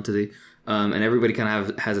colonial entity. And everybody kind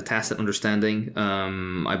of has a tacit understanding.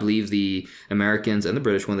 I believe the Americans and the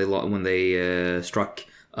British, when they struck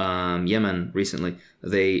Yemen recently,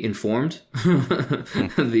 they informed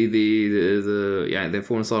they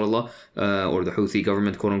informed Saudi or the Houthi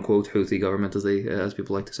government, quote unquote Houthi government, as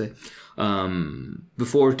people like to say,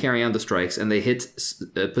 before carrying out the strikes, and they hit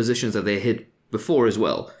positions that they hit before as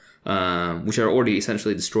well, which are already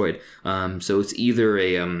essentially destroyed. So it's either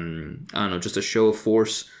just a show of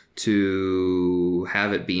force to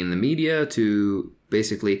have it be in the media to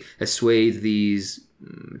basically assuage these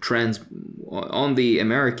trends on the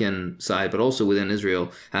American side, but also within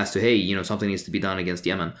Israel, as to, something needs to be done against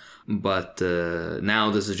Yemen. But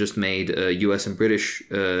now this has just made U.S. and British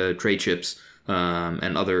trade ships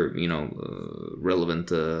and other, relevant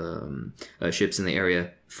ships in the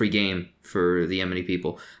area free game for the Yemeni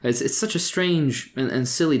people. It's such a strange and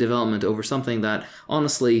silly development over something that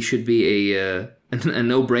honestly should be a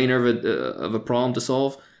no-brainer of a problem to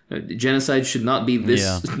solve. Genocide should not be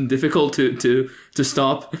this difficult to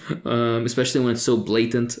stop, especially when it's so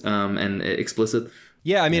blatant and explicit.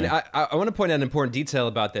 Yeah, I mean, I want to point out an important detail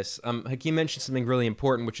about this. Hakeem mentioned something really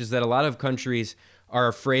important, which is that a lot of countries are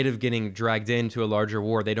afraid of getting dragged into a larger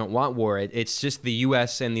war. They don't want war. It's just the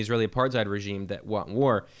U.S. and the Israeli apartheid regime that want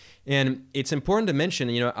war. And it's important to mention,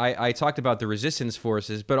 I talked about the resistance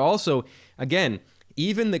forces, but also, again,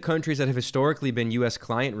 even the countries that have historically been U.S.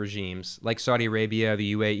 client regimes, like Saudi Arabia,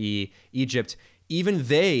 the UAE, Egypt, even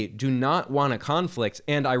they do not want a conflict.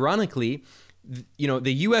 And ironically,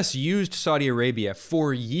 the U.S. used Saudi Arabia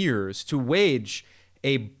for years to wage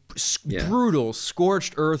a brutal,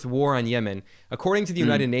 scorched earth war on Yemen. According to the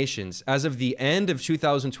United Nations, as of the end of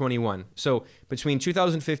 2021, so between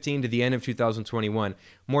 2015 to the end of 2021,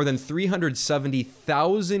 more than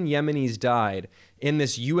 370,000 Yemenis died in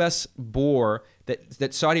this U.S. war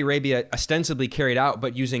that Saudi Arabia ostensibly carried out,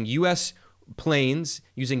 but using U.S. planes,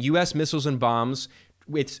 using U.S. missiles and bombs,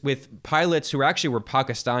 with pilots who were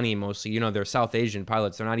Pakistani mostly. They're South Asian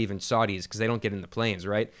pilots. They're not even Saudis because they don't get in the planes,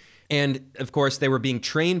 right? And of course, they were being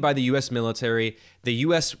trained by the U.S. military. The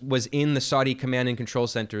U.S. was in the Saudi command and control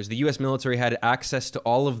centers. The U.S. military had access to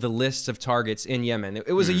all of the lists of targets in Yemen.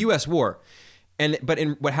 It was a U.S. war. But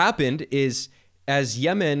what happened is, as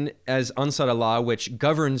Ansar Allah, which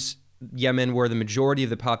governs Yemen, where the majority of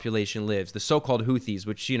the population lives, the so-called Houthis,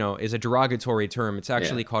 which is a derogatory term. It's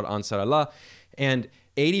actually called Ansar Allah, and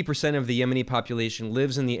 80% of the Yemeni population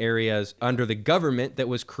lives in the areas under the government that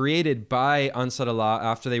was created by Ansar Allah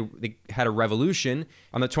after they had a revolution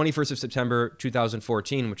on the 21st of September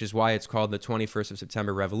 2014, which is why it's called the 21st of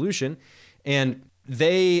September Revolution. And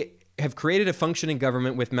they have created a functioning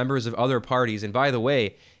government with members of other parties. And by the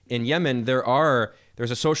way, in Yemen,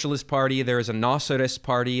 there's a socialist party, there is a Nasserist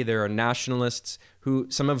party, there are nationalists,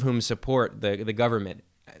 some of whom support the government.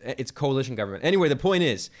 It's coalition government. Anyway, the point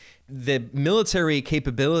is, the military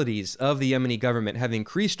capabilities of the Yemeni government have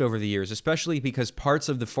increased over the years, especially because parts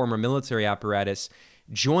of the former military apparatus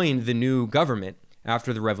joined the new government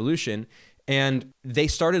after the revolution, and they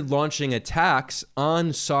started launching attacks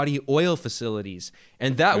on Saudi oil facilities.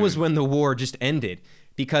 And that was when the war just ended.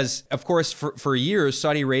 Because, of course, for years,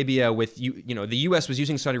 Saudi Arabia, the U.S. was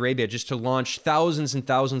using Saudi Arabia just to launch thousands and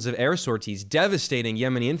thousands of air sorties, devastating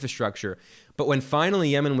Yemeni infrastructure. But when finally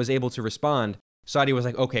Yemen was able to respond, Saudi was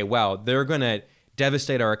like, okay, wow, they're going to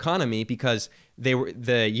devastate our economy because the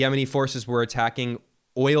Yemeni forces were attacking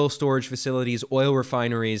oil storage facilities, oil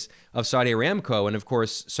refineries of Saudi Aramco. And of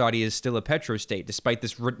course, Saudi is still a petrostate, despite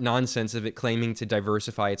this nonsense of it claiming to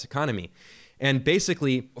diversify its economy. And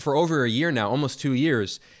basically, for over a year now, almost 2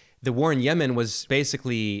 years, the war in Yemen was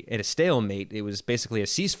basically at a stalemate. It was basically a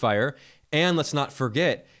ceasefire. And let's not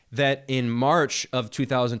forget that in March of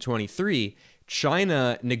 2023,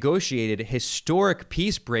 China negotiated a historic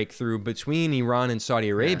peace breakthrough between Iran and Saudi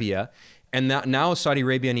Arabia. And now Saudi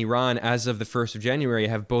Arabia and Iran, as of the 1st of January,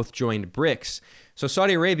 have both joined BRICS. So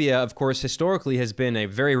Saudi Arabia, of course, historically has been a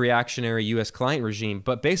very reactionary U.S. client regime.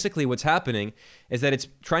 But basically what's happening is that it's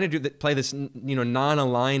trying to play this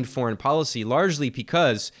non-aligned foreign policy, largely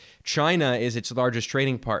because China is its largest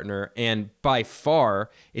trading partner and by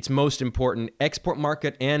far its most important export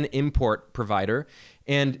market and import provider.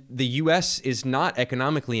 And the U.S. is not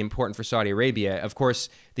economically important for Saudi Arabia. Of course,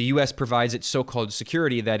 the U.S. provides its so-called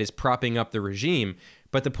security that is propping up the regime.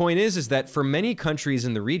 But the point is that for many countries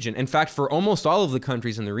in the region, in fact, for almost all of the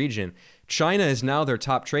countries in the region, China is now their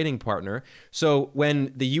top trading partner. So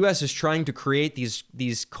when the U.S. is trying to create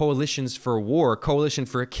these coalitions for war, coalition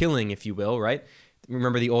for a killing, if you will, right?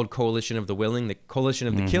 Remember the old coalition of the willing, the coalition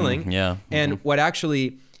of the killing? Yeah. And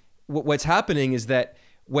what's happening is that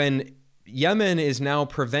when Yemen is now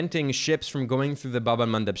preventing ships from going through the Bab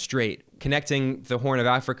al-Mandab Strait, connecting the Horn of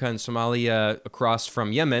Africa and Somalia across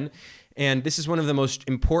from Yemen. And this is one of the most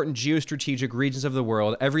important geostrategic regions of the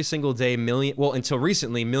world. Every single day, until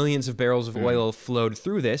recently, millions of barrels of oil flowed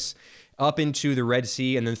through this up into the Red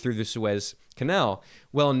Sea and then through the Suez Canal.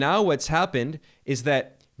 Well, now what's happened is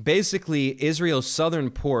that basically Israel's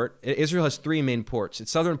southern port, Israel has three main ports.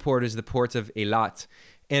 Its southern port is the port of Eilat,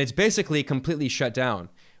 and it's basically completely shut down.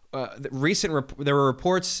 There were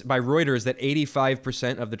reports by Reuters that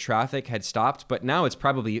 85% of the traffic had stopped, but now it's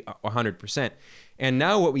probably 100%. And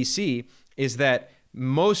now what we see is that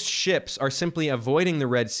most ships are simply avoiding the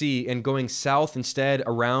Red Sea and going south instead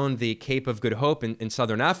around the Cape of Good Hope in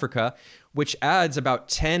southern Africa, which adds about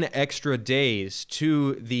 10 extra days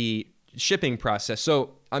to the shipping process.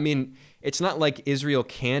 So, I mean, it's not like Israel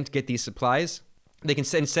can't get these supplies. They can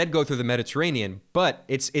instead go through the Mediterranean, but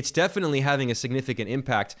it's definitely having a significant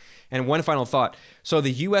impact. And one final thought. So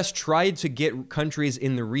the U.S. tried to get countries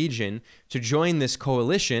in the region to join this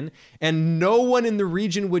coalition, and no one in the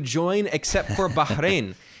region would join except for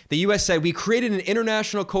Bahrain. The U.S. said, we created an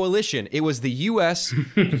international coalition. It was the U.S.,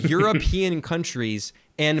 European countries,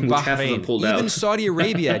 and Which half of them Bahrain. pulled Even out. Saudi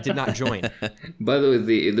Arabia did not join. By the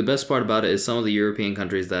way, the best part about it is some of the European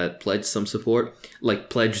countries that pledged some support, like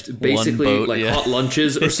pledged basically boat, like yeah. hot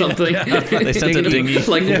lunches or something. They sent a dinghy.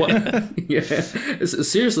 Like what? Yeah,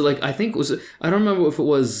 seriously. Like I think it was. I don't remember if it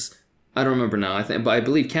was. I don't remember now. But I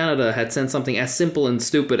believe Canada had sent something as simple and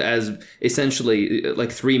stupid as essentially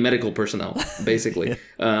like 3 medical personnel, basically,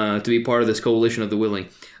 to be part of this coalition of the willing.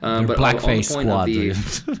 But blackface on the point squad. of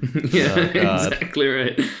the, yeah, exactly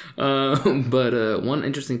right. But one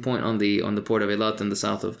interesting point on the port of Eilat in the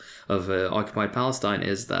south of occupied Palestine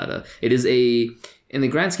is that it is in the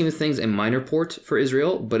grand scheme of things, a minor port for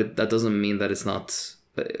Israel, but that doesn't mean that it's not.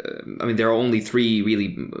 I mean, there are only 3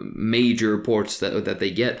 really major ports that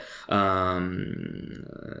they get,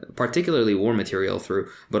 particularly war material through,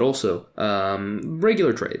 but also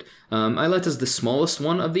regular trade. Eilat is the smallest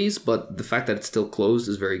one of these, but the fact that it's still closed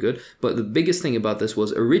is very good. But the biggest thing about this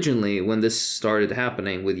was originally when this started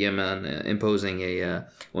happening with Yemen imposing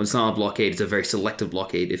well, it's not a blockade, it's a very selective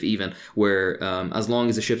blockade, if even, where as long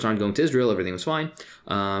as the ships aren't going to Israel, everything was fine.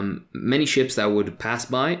 Many ships that would pass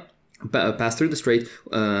through the strait,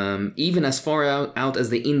 even as far out as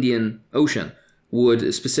the Indian Ocean,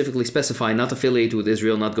 would specifically specify not affiliated with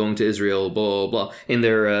Israel, not going to Israel, blah, blah, blah, in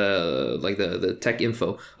their, like the tech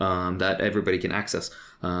info that everybody can access.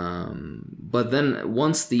 But then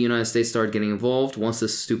once the United States started getting involved, once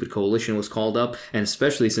this stupid coalition was called up, and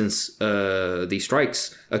especially since the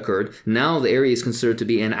strikes occurred, now the area is considered to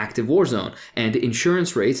be an active war zone, and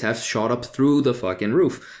insurance rates have shot up through the fucking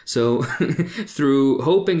roof. So through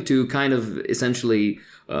hoping to kind of essentially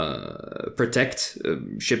protect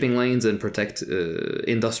shipping lanes and protect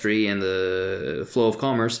industry and the flow of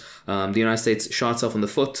commerce, the United States shot itself in the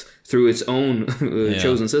foot through its own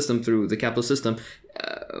chosen system, through the capitalist system,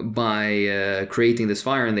 by creating this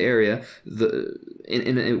fire in the area,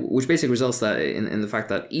 which basically results that in the fact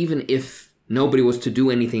that even if nobody was to do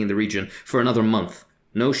anything in the region for another month,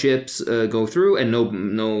 no ships go through, and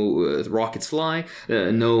no rockets fly,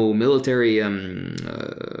 no military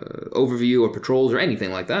overview or patrols or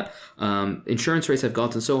anything like that. Insurance rates have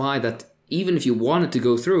gotten so high that even if you wanted to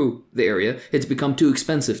go through the area, it's become too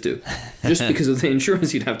expensive to, just because of the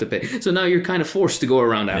insurance you'd have to pay. So now you're kind of forced to go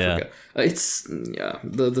around Africa. It's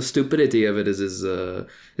the stupidity of it is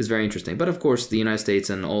very interesting. But of course, the United States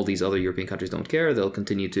and all these other European countries don't care. They'll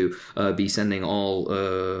continue to be sending all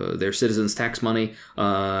their citizens' tax money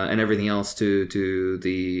and everything else to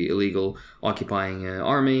the illegal occupying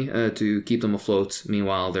army to keep them afloat.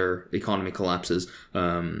 Meanwhile, their economy collapses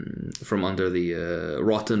from under the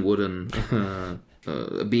rotten wooden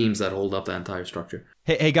beams that hold up the entire structure.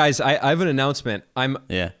 Hey guys, I have an announcement. I'm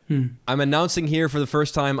announcing here for the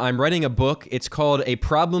first time, I'm writing a book. It's called A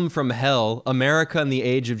Problem from Hell, America in the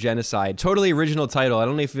Age of Genocide. Totally original title. I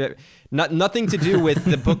don't know if nothing to do with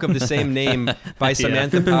the book of the same name by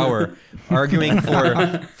Samantha Power, arguing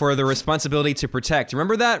for the responsibility to protect.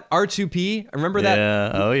 Remember that? R2P? Remember that?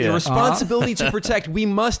 Yeah. Oh yeah. The responsibility to protect. We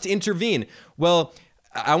must intervene. Well,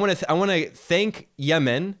 I want to thank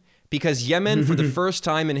Yemen, because Yemen, for the first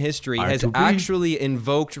time in history, has actually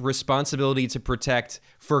invoked responsibility to protect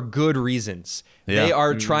for good reasons. Yeah. They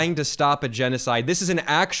are trying to stop a genocide. This is an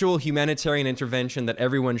actual humanitarian intervention that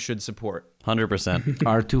everyone should support. 100%.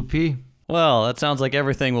 R2P. Well, that sounds like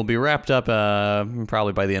everything will be wrapped up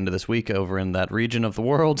probably by the end of this week over in that region of the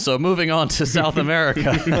world. So moving on to South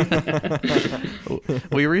America.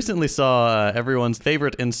 We recently saw everyone's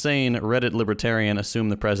favorite insane Reddit libertarian assume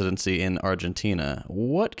the presidency in Argentina.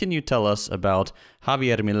 What can you tell us about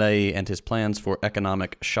Javier Milei and his plans for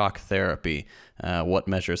economic shock therapy? What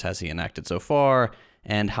measures has he enacted so far?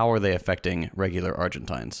 And how are they affecting regular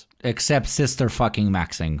Argentines? Except sister fucking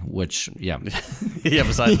maxing, which yeah,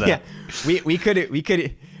 besides that. Yeah.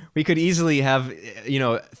 We could easily have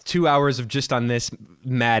 2 hours of just on this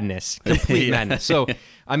madness, complete madness. So,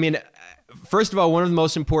 I mean, first of all, one of the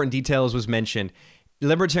most important details was mentioned.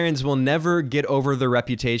 Libertarians will never get over the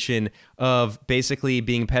reputation of basically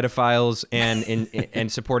being pedophiles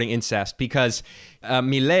and supporting incest, because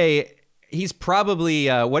Milei, he's probably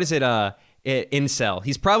incel.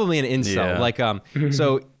 He's probably an incel. Yeah.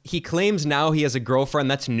 So he claims now he has a girlfriend.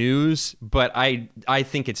 That's news, but I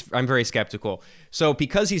think I'm very skeptical. So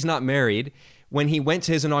because he's not married, when he went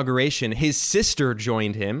to his inauguration, his sister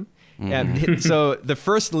joined him. So the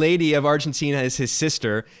first lady of Argentina is his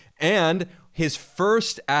sister, and his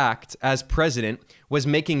first act as president was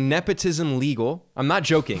making nepotism legal. I'm not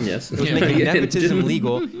joking. Yes. It was making nepotism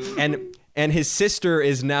legal, and And his sister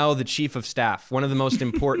is now the chief of staff, one of the most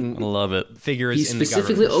important I love it. figures He in the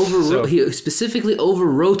specifically government. he specifically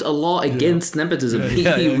overwrote a law against nepotism. He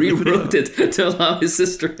rewrote it to allow his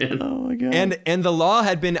sister in. Oh my god. And the law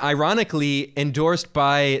had been ironically endorsed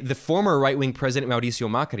by the former right-wing president Mauricio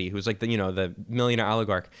Macri, who's like the millionaire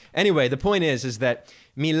oligarch. Anyway, the point is that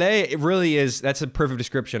Milei really is, that's a perfect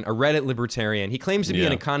description, a Reddit libertarian. He claims to be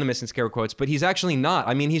an economist in scare quotes, but he's actually not.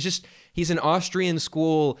 I mean, he's an Austrian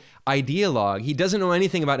school ideologue. He doesn't know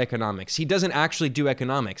anything about economics. He doesn't actually do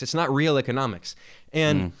economics. It's not real economics.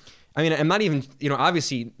 And I mean, I'm not even,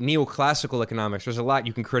 obviously neoclassical economics, there's a lot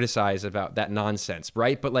you can criticize about that nonsense,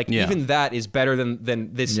 right? But even that is better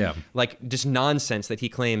than this just nonsense that he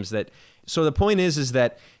claims that. So the point is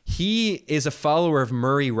that he is a follower of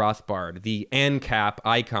Murray Rothbard, the ANCAP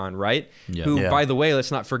icon, right? Yeah. Who, by the way,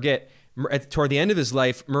 let's not forget, toward the end of his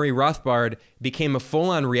life, Murray Rothbard became a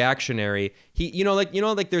full-on reactionary. He,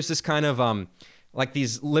 there's this kind of like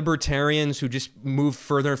these libertarians who just move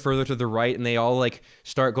further and further to the right, and they all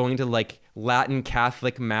start going to Latin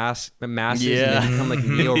Catholic masses, and they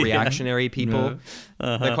become neo-reactionary people.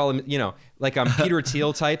 They call them, Peter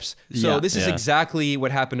Thiel types. So this is exactly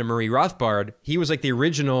what happened to Murray Rothbard. He was the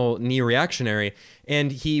original neo-reactionary,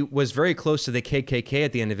 and he was very close to the KKK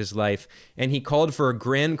at the end of his life, and he called for a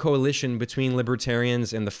grand coalition between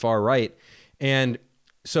libertarians and the far right. And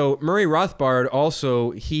so Murray Rothbard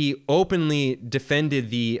also, he openly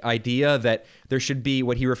defended the idea that there should be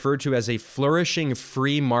what he referred to as a flourishing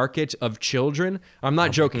free market of children. I'm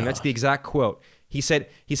not joking. That's the exact quote. He said,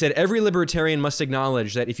 every libertarian must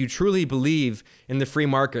acknowledge that if you truly believe in the free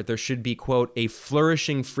market, there should be, quote, a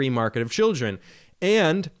flourishing free market of children.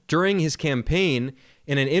 And during his campaign,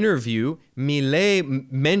 in an interview,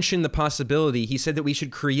 Milei mentioned the possibility. He said that we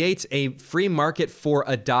should create a free market for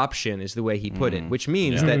adoption, is the way he put it, which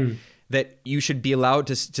means that you should be allowed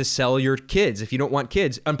to sell your kids if you don't want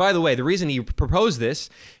kids. And by the way, the reason he proposed this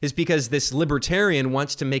is because this libertarian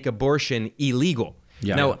wants to make abortion illegal.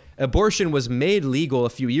 Yeah. Now, abortion was made legal a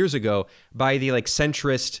few years ago by the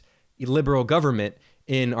centrist liberal government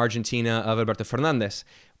in Argentina of Alberto Fernandez.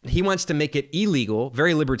 He wants to make it illegal,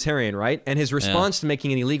 very libertarian, right? And his response to making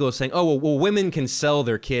it illegal is saying, oh, well, women can sell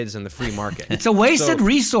their kids in the free market. It's a wasted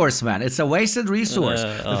resource, man. It's a wasted resource.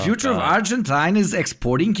 The future of Argentina is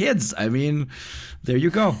exporting kids. I mean, there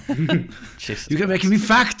you go. You can make me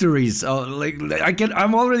factories.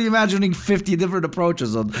 I'm already imagining 50 different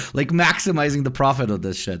approaches on maximizing the profit of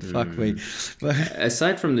this shit. Fuck me.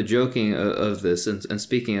 Aside from the joking of this, and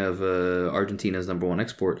speaking of Argentina's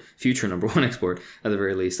future number one export at the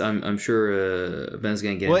very least, I'm sure Ben's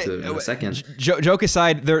gonna get into it in a second. Joke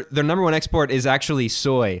aside, their number one export is actually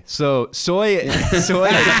soy. So soy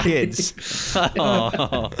are kids.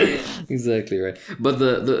 Exactly right. But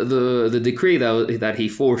the decree that he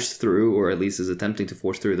forced through, or at least is attempting to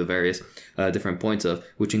force through, the various different points of,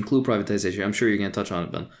 which include privatization. I'm sure you're going to touch on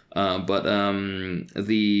it, Ben. But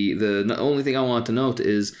the only thing I want to note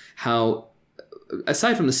is how,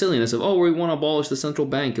 aside from the silliness of, we want to abolish the central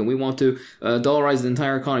bank and we want to dollarize the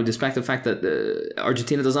entire economy, despite the fact that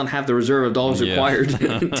Argentina does not have the reserve of dollars required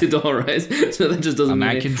to dollarize, so that just doesn't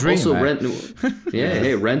mean it. Also,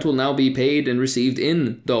 rent will now be paid and received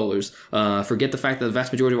in dollars. Forget the fact that the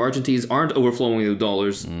vast majority of Argentines aren't overflowing with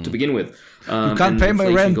dollars to begin with. You can't pay my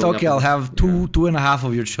rent. Okay, I'll have two and a half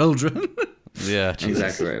of your children. Yeah, Jesus.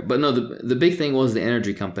 Exactly right. But no, the big thing was the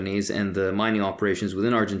energy companies and the mining operations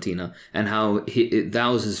within Argentina, and how that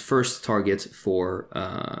was his first target for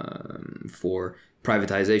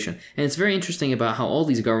privatization. And it's very interesting about how all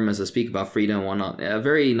these governments that speak about freedom and whatnot, a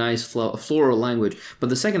very nice floral language, but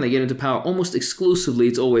the second they get into power, almost exclusively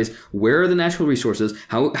it's always, where are the natural resources?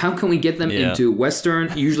 How can we get them into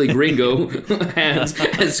Western, usually gringo, hands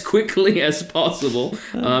as quickly as possible?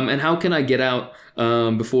 And how can I get out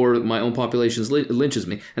before my own population lynches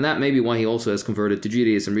me? And that may be why he also has converted to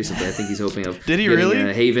Judaism recently. I think he's hoping of Did he really?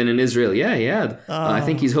 A haven in Israel. Yeah, he had. I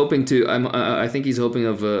think he's hoping to. I think he's hoping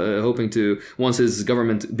to, once his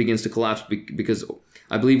government begins to collapse, because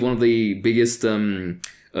I believe one of the biggest general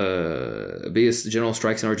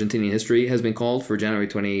strikes in Argentinian history has been called for January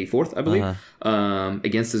 24th, I believe,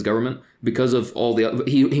 against his government, because of all the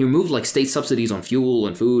he removed state subsidies on fuel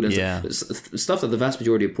and food and stuff that the vast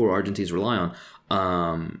majority of poor Argentines rely on.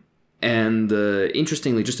 And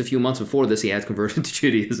interestingly, just a few months before this, he had converted to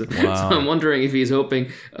Judaism. Wow. So I'm wondering if he's hoping,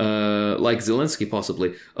 like Zelensky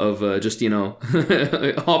possibly, of just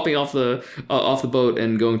hopping off the boat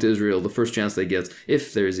and going to Israel the first chance they get,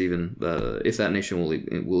 if there's even if that nation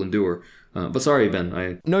will endure. But sorry,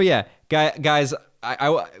 Ben. Guys.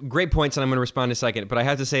 I great points, and I'm going to respond in a second. But I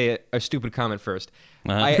have to say a stupid comment first.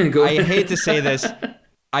 I hate to say this.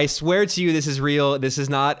 I swear to you, this is real. This is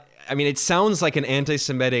not, I mean, it sounds like an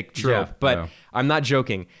anti-Semitic trope, but I'm not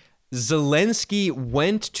joking. Zelensky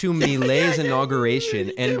went to Milei's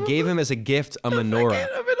inauguration and gave him as a gift a menorah.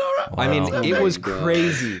 I mean, it was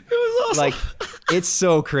crazy. It was awesome. Like, it's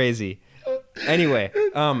so crazy. Anyway,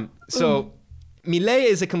 so Milei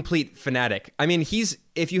is a complete fanatic. I mean,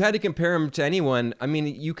 if you had to compare him to anyone, I mean,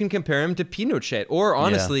 you can compare him to Pinochet, or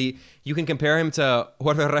honestly, you can compare him to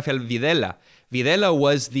Jorge Rafael Videla. Videla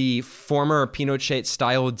was the former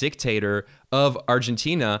Pinochet-style dictator of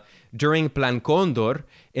Argentina during Plan Condor,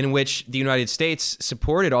 in which the United States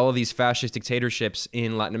supported all of these fascist dictatorships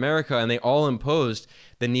in Latin America, and they all imposed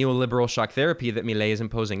the neoliberal shock therapy that Milei is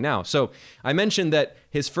imposing now. So I mentioned that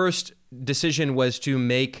his first decision was to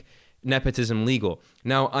make nepotism legal.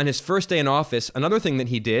 Now, on his first day in office, another thing that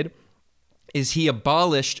he did is he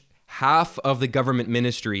abolished half of the government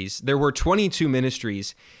ministries. There were 22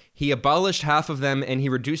 ministries. He abolished half of them and he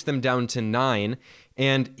reduced them down to 9.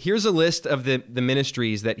 And here's a list of the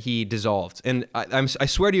ministries that he dissolved. And I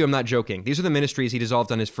swear to you, I'm not joking. These are the ministries he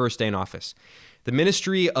dissolved on his first day in office. The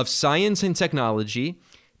Ministry of Science and Technology,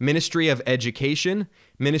 Ministry of Education,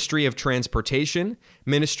 Ministry of Transportation,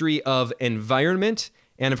 Ministry of Environment,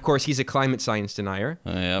 and of course, he's a climate science denier.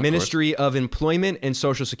 Ministry of Employment and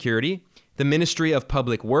Social Security, the Ministry of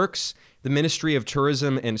Public Works, the Ministry of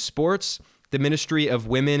Tourism and Sports, the Ministry of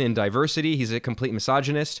Women and Diversity. He's a complete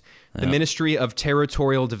misogynist. The Ministry of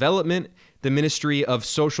Territorial Development, the Ministry of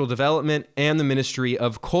Social Development, and the Ministry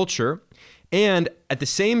of Culture. And at the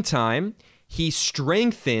same time, he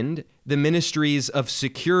strengthened the ministries of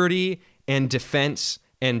Security and Defense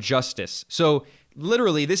and Justice. So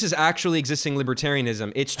literally, this is actually existing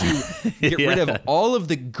libertarianism. It's to get rid of all of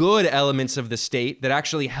the good elements of the state that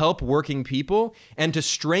actually help working people and to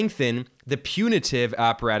strengthen the punitive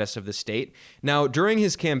apparatus of the state. Now, during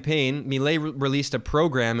his campaign, Milei released a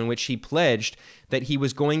program in which he pledged that he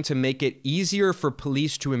was going to make it easier for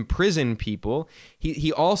police to imprison people.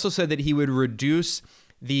 He also said that he would reduce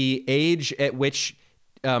the age at which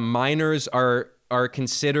minors are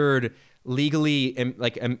considered legally,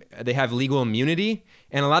 they have legal immunity,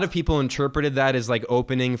 and a lot of people interpreted that as like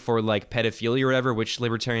opening for like pedophilia or whatever, which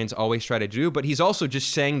libertarians always try to do. But he's also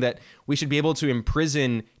just saying that we should be able to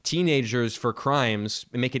imprison teenagers for crimes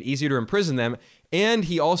and make it easier to imprison them. And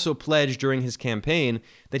he also pledged during his campaign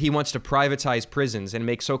that he wants to privatize prisons and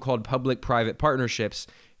make so-called public-private partnerships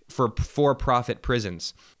for for-profit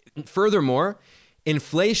prisons. Furthermore,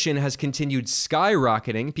 inflation has continued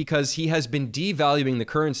skyrocketing because he has been devaluing the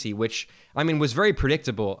currency, which, I mean, was very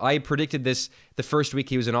predictable. I predicted this the first week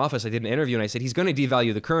he was in office. I did an interview and I said he's going to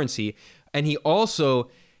devalue the currency. And he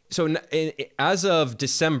also, so as of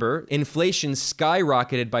December, inflation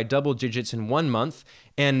skyrocketed by double digits in 1 month.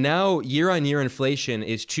 And now year-on-year inflation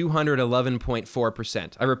is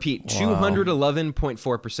 211.4%. I repeat,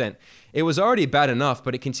 211.4%. It was already bad enough,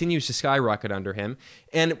 but it continues to skyrocket under him.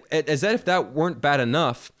 And as if that weren't bad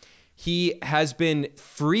enough, he has been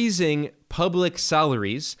freezing public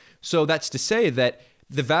salaries. So that's to say that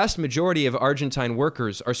the vast majority of Argentine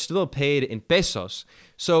workers are still paid in pesos.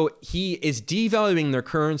 So he is devaluing their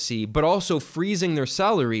currency, but also freezing their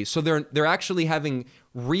salaries. So they're actually having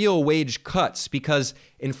real wage cuts because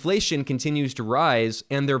inflation continues to rise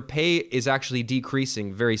and their pay is actually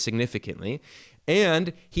decreasing very significantly.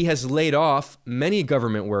 And he has laid off many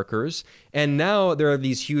government workers. And now there are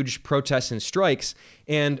these huge protests and strikes.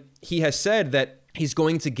 And he has said that he's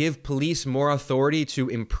going to give police more authority to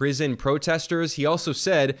imprison protesters. He also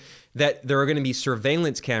said that there are going to be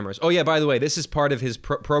surveillance cameras. Oh, yeah, by the way, this is part of his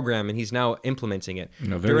program, and he's now implementing it.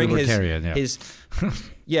 No, very libertarian,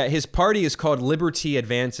 his party is called Liberty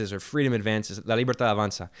Advances or Freedom Advances, La Libertad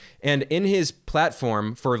Avanza. And in his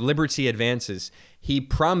platform for Liberty Advances, he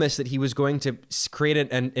promised that he was going to create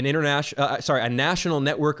a national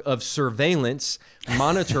network of surveillance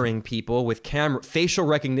monitoring people with facial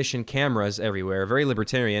recognition cameras everywhere, very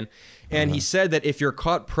libertarian. And he said that if you're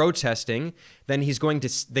caught protesting, then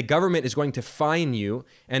the government is going to fine you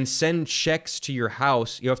and send checks to your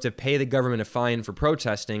house. You have to pay the government a fine for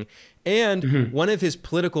protesting. And one of his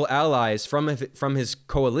political allies from his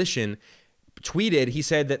coalition tweeted, he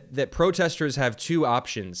said that protesters have two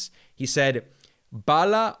options. He said,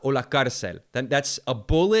 bala o la cárcel. That's a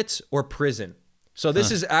bullet or prison. So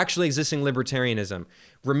this is actually existing libertarianism,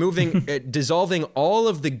 dissolving all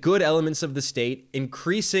of the good elements of the state,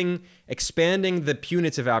 expanding the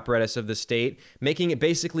punitive apparatus of the state, making it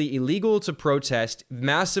basically illegal to protest,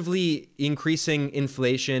 massively increasing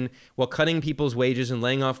inflation while cutting people's wages and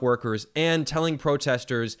laying off workers, and telling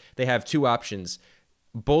protesters they have two options,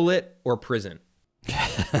 bullet or prison.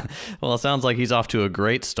 Well, it sounds like he's off to a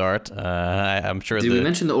great start. I'm sure. Did we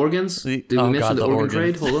mention the organs? Did we mention the organ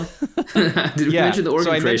trade? Hold on. Did we mention the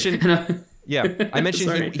organ trade? I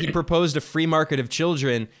mentioned he proposed a free market of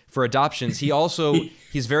children for adoptions.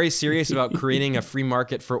 He's very serious about creating a free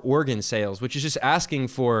market for organ sales, which is just asking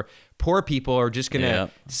for poor people are just going to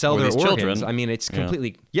sell their organs. Children. I mean, it's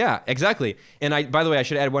completely, exactly. And by the way, I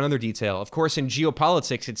should add one other detail. Of course, in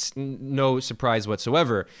geopolitics, it's no surprise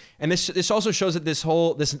whatsoever. And this also shows that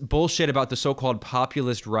this bullshit about the so-called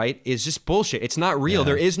populist right is just bullshit. It's not real.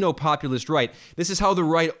 There is no populist right. This is how the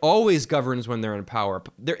right always governs when they're in power.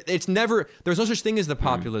 There's no such thing as the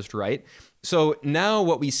populist right. So now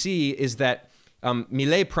what we see is that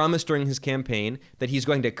Milei promised during his campaign that he's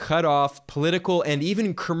going to cut off political and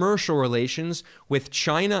even commercial relations with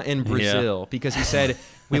China and Brazil because he said,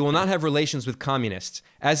 we will not have relations with communists,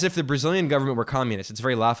 as if the Brazilian government were communist. It's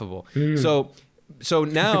very laughable. So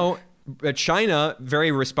now China,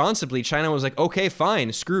 very responsibly, China was like, okay,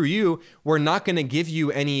 fine, screw you. We're not going to give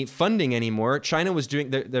you any funding anymore. China was doing,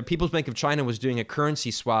 the People's Bank of China was doing a currency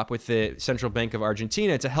swap with the Central Bank of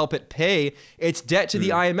Argentina to help it pay its debt to the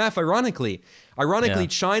IMF, ironically.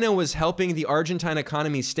 China was helping the Argentine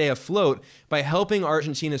economy stay afloat by helping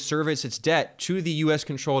Argentina service its debt to the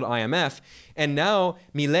US-controlled IMF. And now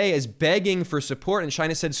Milei is begging for support, and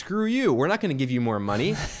China said, screw you, we're not going to give you more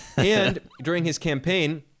money. And during his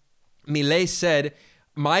campaign, Milei said,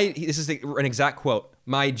 this is an exact quote,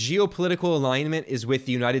 my geopolitical alignment is with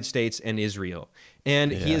the United States and Israel.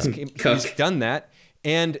 And he's done that.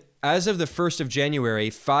 And as of the 1st of January,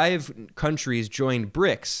 5 countries joined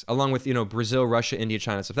BRICS, along with Brazil, Russia, India,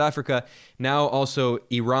 China, South Africa. Now also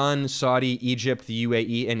Iran, Saudi, Egypt, the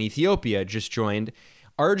UAE, and Ethiopia just joined.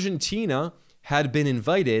 Argentina had been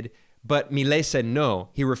invited, but Milei said no.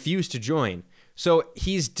 He refused to join. So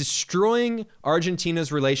he's destroying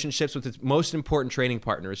Argentina's relationships with its most important trading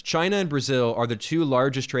partners. China and Brazil are the 2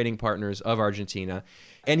 largest trading partners of Argentina.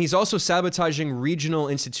 And he's also sabotaging regional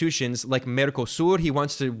institutions like Mercosur. He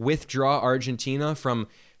wants to withdraw Argentina from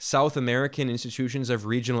South American institutions of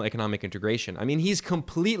regional economic integration. I mean, he's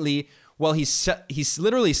completely, he's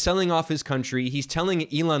literally selling off his country. He's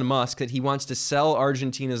telling Elon Musk that he wants to sell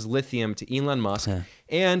Argentina's lithium to Elon Musk.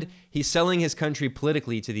 And he's selling his country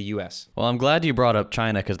politically to the U.S. Well, I'm glad you brought up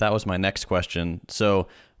China because that was my next question. So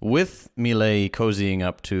with Milei cozying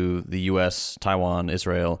up to the U.S., Taiwan,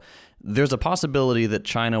 Israel, there's a possibility that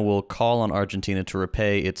China will call on Argentina to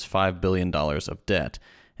repay its $5 billion of debt.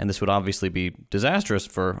 And this would obviously be disastrous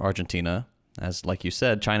for Argentina, as, like you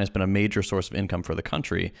said, China's been a major source of income for the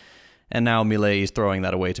country. And now Milei is throwing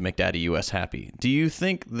that away to make Daddy US happy. Do you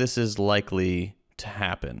think this is likely to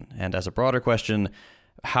happen? And as a broader question,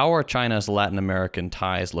 how are China's Latin American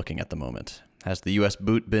ties looking at the moment? Has the U.S.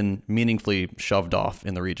 boot been meaningfully shoved off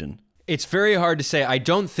in the region? It's very hard to say. I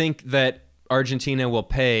don't think that Argentina will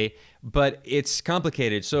pay, but it's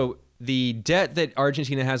complicated. So the debt that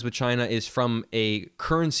Argentina has with China is from a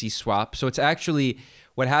currency swap. So it's actually,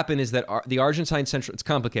 what happened is that the Argentine Central, it's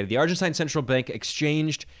complicated. The Argentine Central Bank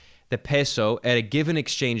exchanged the peso at a given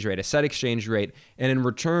exchange rate, a set exchange rate, and in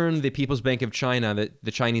return, the People's Bank of China,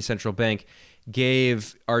 the Chinese Central Bank,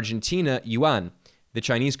 gave Argentina yuan, the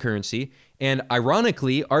Chinese currency. And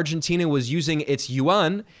ironically, Argentina was using its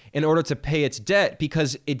yuan in order to pay its debt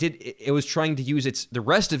because it was trying to use the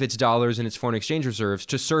rest of its dollars and its foreign exchange reserves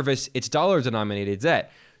to service its dollar-denominated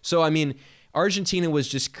debt. So, I mean, Argentina was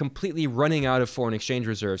just completely running out of foreign exchange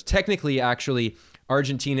reserves. Technically, actually,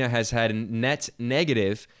 Argentina has had net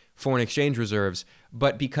negative foreign exchange reserves,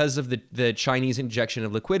 but because of the Chinese injection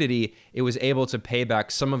of liquidity, it was able to pay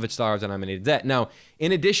back some of its dollar-denominated debt. Now,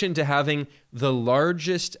 in addition to having the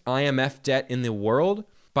largest IMF debt in the world,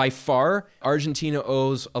 by far, Argentina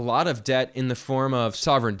owes a lot of debt in the form of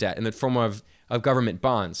sovereign debt, in the form of government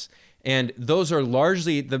bonds. And those are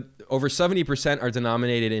largely, over 70% are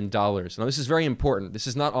denominated in dollars. Now, this is very important. This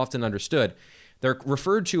is not often understood. They're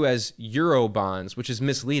referred to as Euro bonds, which is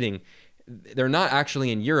misleading. They're not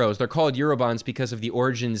actually in euros. They're called Eurobonds because of the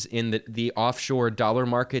origins in the offshore dollar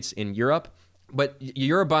markets in Europe. But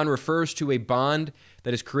Eurobond refers to a bond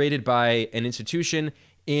that is created by an institution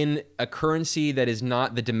in a currency that is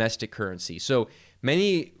not the domestic currency. So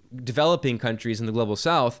many developing countries in the global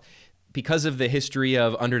south, because of the history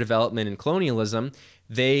of underdevelopment and colonialism,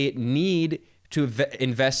 they need to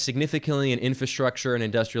invest significantly in infrastructure and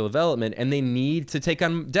industrial development, and they need to take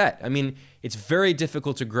on debt. I mean, it's very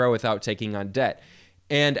difficult to grow without taking on debt.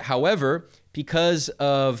 And however, because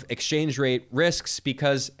of exchange rate risks,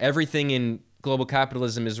 because everything in global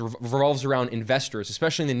capitalism revolves around investors,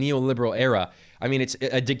 especially in the neoliberal era. I mean, it's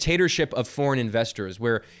a dictatorship of foreign investors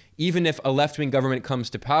where even if a left-wing government comes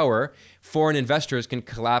to power, foreign investors can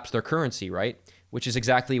collapse their currency, right? Which is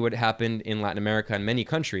exactly what happened in Latin America and many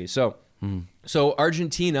countries. So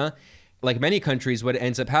Argentina, like many countries, what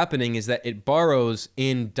ends up happening is that it borrows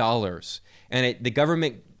in dollars, and the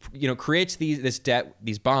government, creates this debt,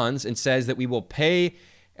 these bonds, and says that we will pay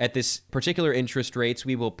at this particular interest rates,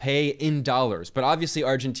 we will pay in dollars. But obviously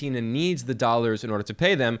Argentina needs the dollars in order to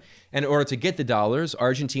pay them. And in order to get the dollars,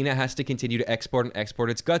 Argentina has to continue to export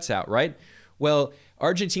its guts out, right? Well,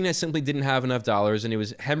 Argentina simply didn't have enough dollars, and it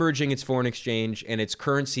was hemorrhaging its foreign exchange, and its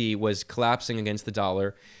currency was collapsing against the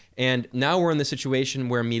dollar. And now we're in the situation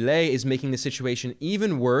where Milei is making the situation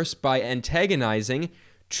even worse by antagonizing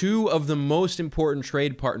two of the most important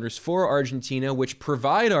trade partners for Argentina, which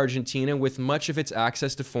provide Argentina with much of its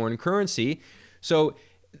access to foreign currency. So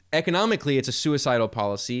economically, it's a suicidal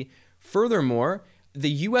policy. Furthermore, the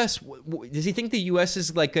U.S., does he think the U.S.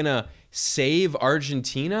 is like gonna save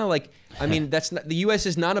Argentina? Like, I mean, the U.S.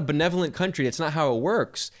 is not a benevolent country. That's not how it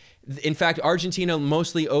works. In fact, Argentina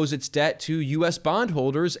mostly owes its debt to U.S.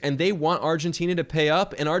 bondholders, and they want Argentina to pay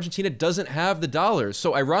up, and Argentina doesn't have the dollars.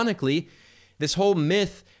 So ironically, this whole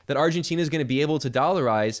myth that Argentina is going to be able to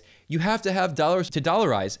dollarize, you have to have dollars to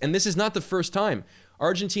dollarize. And this is not the first time.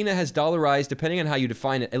 Argentina has dollarized, depending on how you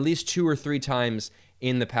define it, at least 2 or 3 times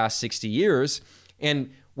in the past 60 years.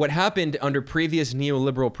 And what happened under previous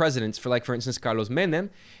neoliberal presidents, for instance, Carlos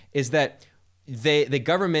Menem, is that the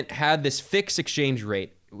government had this fixed exchange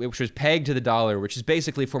rate, which was pegged to the dollar, which is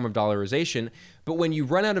basically a form of dollarization. But when you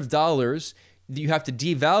run out of dollars, you have to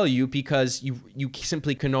devalue because you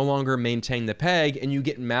simply can no longer maintain the peg, and you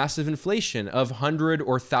get massive inflation of 100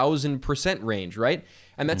 or 1,000% range, right?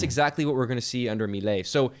 And that's exactly what we're going to see under Milei.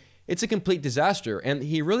 So it's a complete disaster, and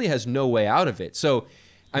he really has no way out of it. So,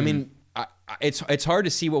 I mean, it's hard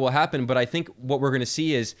to see what will happen, but I think what we're going to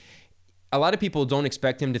see is a lot of people don't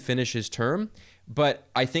expect him to finish his term, but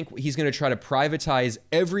I think he's going to try to privatize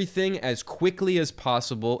everything as quickly as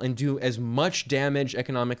possible and do as much damage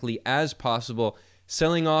economically as possible,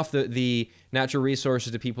 selling off the natural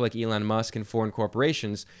resources to people like Elon Musk and foreign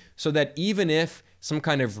corporations, so that even if some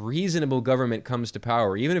kind of reasonable government comes to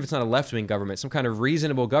power, even if it's not a left-wing government, some kind of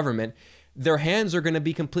reasonable government, their hands are going to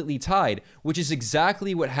be completely tied, which is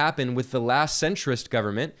exactly what happened with the last centrist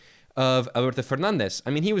government of Alberto Fernandez.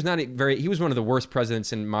 I mean, he was one of the worst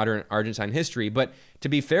presidents in modern Argentine history, but to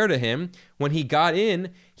be fair to him, when he got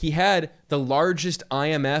in, he had the largest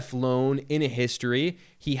IMF loan in history.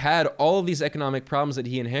 He had all of these economic problems that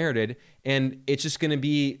he inherited, and it's just going to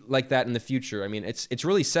be like that in the future. I mean, it's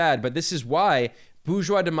really sad, but this is why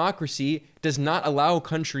bourgeois democracy does not allow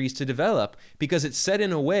countries to develop, because it's set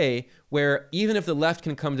in a way where even if the left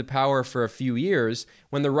can come to power for a few years,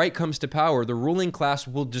 when the right comes to power, the ruling class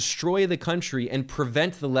will destroy the country and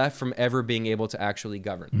prevent the left from ever being able to actually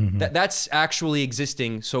govern. That's actually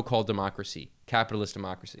existing so-called democracy, capitalist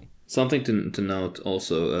democracy. Something to note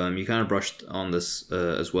also, you kind of brushed on this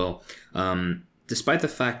as well. Despite the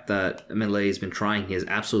fact that Milei has been trying his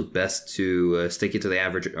absolute best to stick it to the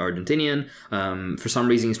average Argentinian, for some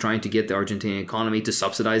reason he's trying to get the Argentinian economy to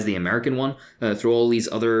subsidize the American one through all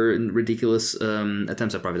these other ridiculous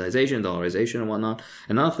attempts at privatization, dollarization, and whatnot.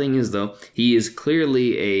 Another thing is, though, he is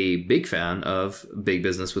clearly a big fan of big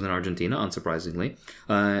business within Argentina, unsurprisingly,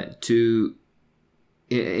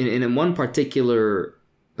 in one particular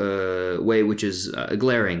way, which is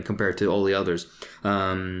glaring compared to all the others.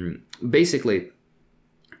 Basically,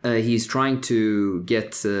 he's trying to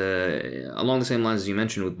get, along the same lines as you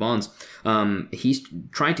mentioned with bonds, he's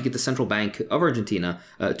trying to get the central bank of Argentina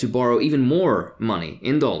to borrow even more money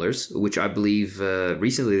in dollars, which I believe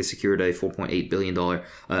recently they secured a $4.8 billion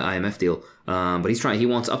IMF deal. But he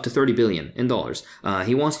wants up to $30 billion in dollars.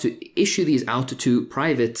 He wants to issue these out to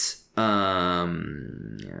private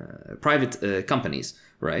companies,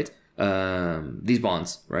 right? These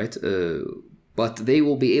bonds, right? But they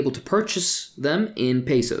will be able to purchase them in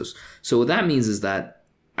pesos. So what that means is that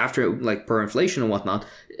after, per inflation and whatnot,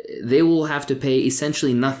 they will have to pay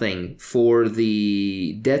essentially nothing for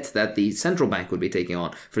the debt that the central bank would be taking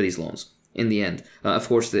on for these loans. In the end, of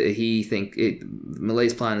course,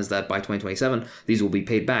 Milei's plan is that by 2027 these will be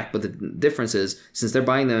paid back. But the difference is, since they're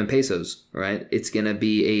buying them in pesos, right? It's going to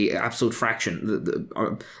be a absolute fraction.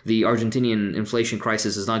 The Argentinian inflation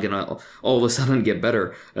crisis is not going to all of a sudden get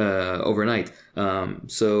better overnight.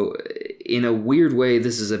 So in a weird way,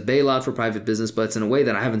 this is a bailout for private business, but it's in a way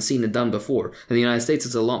that I haven't seen it done before. In the United States,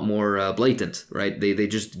 it's a lot more blatant, right? They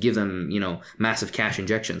just give them massive cash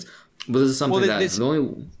injections. But this is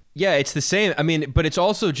something Yeah, it's the same. I mean, but it's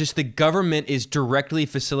also just the government is directly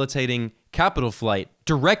facilitating capital flight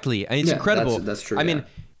directly. I mean, it's incredible. That's true. I mean,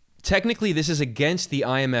 technically, this is against the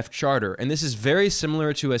IMF charter, and this is very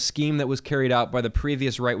similar to a scheme that was carried out by the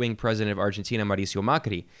previous right-wing president of Argentina, Mauricio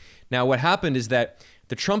Macri. Now, what happened is that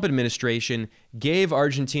the Trump administration gave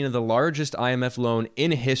Argentina the largest IMF loan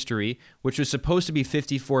in history, which was supposed to be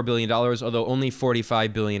 $54 billion, although only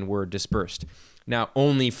 $45 billion were dispersed. Now,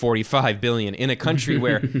 only $45 billion in a country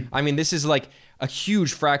where, I mean, this is like a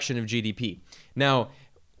huge fraction of GDP. Now,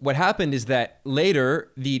 what happened is that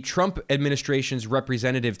later, the Trump administration's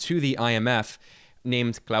representative to the IMF,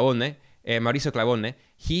 named Mauricio Clavone,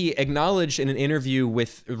 he acknowledged in an interview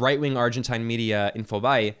with right-wing Argentine media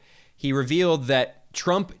Infobae, he revealed that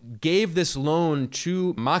Trump gave this loan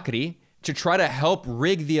to Macri to try to help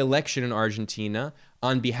rig the election in Argentina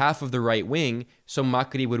on behalf of the right wing so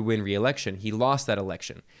Macri would win re-election. He lost that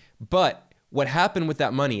election. But what happened with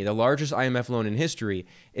that money, the largest IMF loan in history,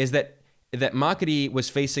 is that Macri was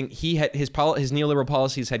facing, his neoliberal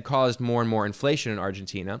policies had caused more and more inflation in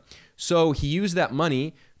Argentina. So he used that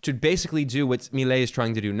money to basically do what Milei is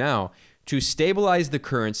trying to do now, to stabilize the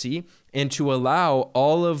currency and to allow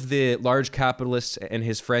all of the large capitalists and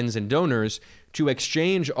his friends and donors to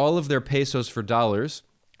exchange all of their pesos for dollars,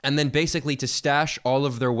 and then basically to stash all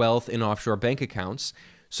of their wealth in offshore bank accounts.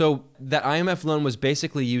 So that IMF loan was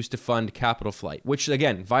basically used to fund capital flight, which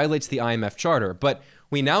again violates the IMF charter. But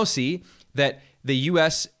we now see that the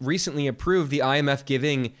U.S. recently approved the IMF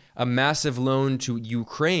giving a massive loan to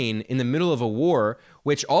Ukraine in the middle of a war,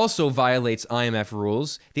 which also violates IMF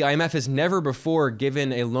rules. The IMF has never before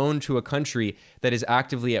given a loan to a country that is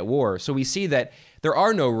actively at war. So we see that there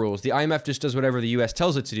are no rules. The IMF just does whatever the U.S.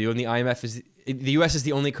 tells it to do, and the U.S. is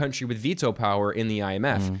the only country with veto power in the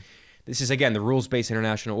IMF. This is, again, the rules-based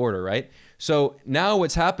international order, right? So now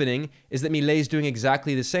what's happening is that Milei is doing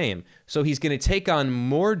exactly the same. So he's going to take on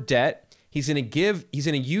more debt. He's going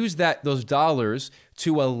to use those dollars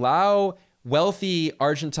to allow wealthy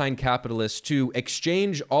Argentine capitalists to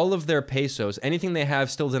exchange all of their pesos, anything they have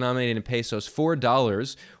still denominated in pesos, for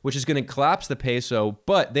dollars, which is going to collapse the peso,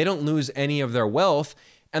 but they don't lose any of their wealth,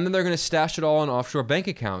 and then they're going to stash it all in offshore bank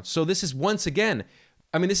accounts. So this is, once again,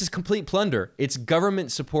 I mean, this is complete plunder. It's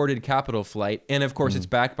government-supported capital flight, and of course, it's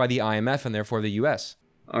backed by the IMF and therefore the U.S.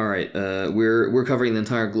 All right, we're covering the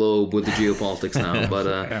entire globe with the geopolitics now,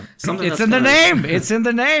 but something it's in the name. It's in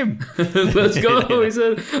the name. Let's go. He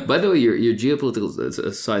said. By the way, your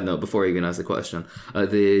geopolitical side note before you even ask the question,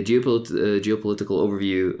 the geopolitical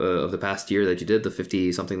overview of the past year that you did, the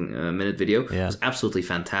 50-something minute video, was absolutely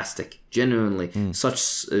fantastic. Genuinely,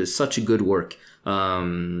 such a good work.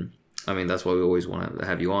 I mean, that's why we always want to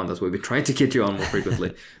have you on. That's why we've been trying to get you on more frequently.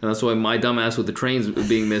 And that's why my dumb ass with the trains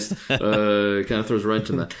being missed kind of throws a wrench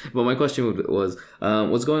in that. But my question was,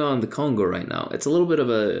 what's going on in the Congo right now? It's a little bit of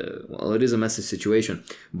it is a messy situation,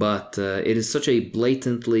 but it is such a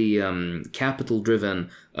blatantly capital-driven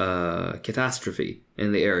catastrophe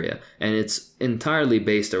in the area. And it's entirely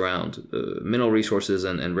based around mineral resources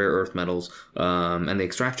and rare earth metals and the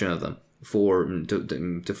extraction of them.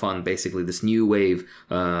 To fund basically this new wave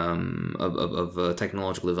of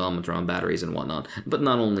technological development around batteries and whatnot. But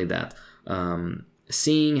not only that,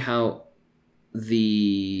 seeing how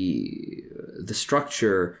the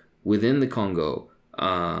structure within the Congo,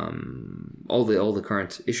 all the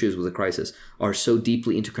current issues with the crisis are so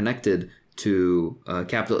deeply interconnected to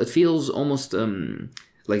capital, it feels almost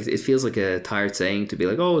it feels like a tired saying to be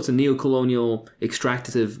like, oh, it's a neo-colonial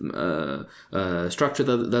extractive structure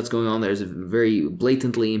that's going on. There's a very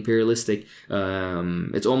blatantly imperialistic.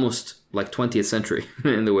 It's almost like 20th century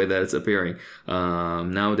in the way that it's appearing.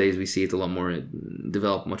 Nowadays, we see it a lot more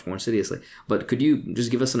develop much more insidiously. But could you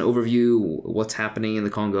just give us an overview what's happening in the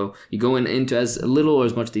Congo? You go into as little or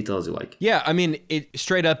as much detail as you like. Yeah, I mean, it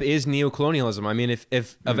straight up is neocolonialism. I mean,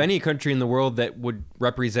 if of any country in the world that would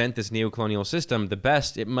represent this neocolonial system, the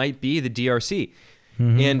best, it might be the DRC.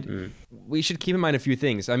 And we should keep in mind a few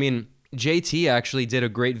things. I mean, JT actually did a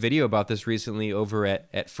great video about this recently over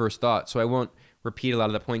at First Thought, so I won't repeat a lot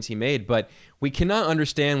of the points he made, but we cannot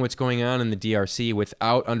understand what's going on in the DRC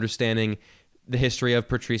without understanding the history of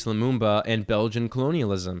Patrice Lumumba and Belgian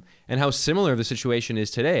colonialism and how similar the situation is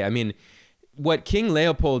today. I mean, what King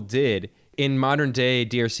Leopold did in modern day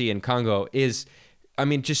DRC and Congo is, I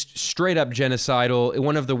mean, just straight up genocidal,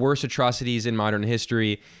 one of the worst atrocities in modern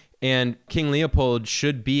history. And King Leopold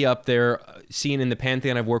should be up there, seen in the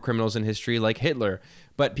pantheon of war criminals in history like Hitler.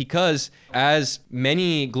 But because, as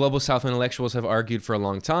many global South intellectuals have argued for a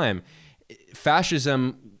long time,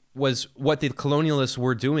 fascism was what the colonialists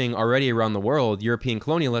were doing already around the world, European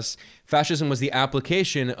colonialists. Fascism was the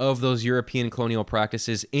application of those European colonial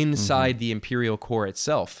practices inside the imperial core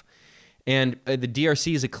itself. And the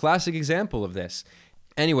DRC is a classic example of this.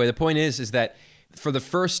 Anyway, the point is that for the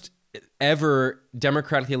first ever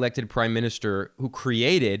democratically elected prime minister who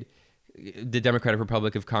created the Democratic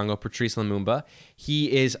Republic of Congo, Patrice Lumumba,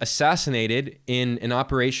 he is assassinated in an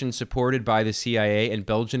operation supported by the CIA and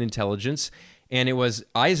Belgian intelligence. And it was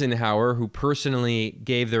Eisenhower who personally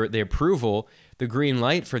gave the approval, the green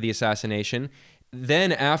light for the assassination.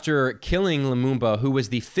 Then after killing Lumumba, who was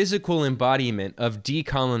the physical embodiment of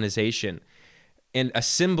decolonization and a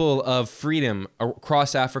symbol of freedom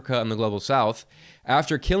across Africa and the global south,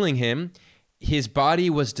 after killing him, his body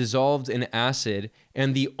was dissolved in acid,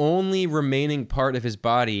 and the only remaining part of his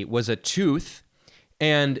body was a tooth.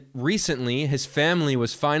 And recently, his family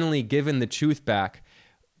was finally given the tooth back,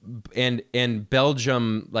 and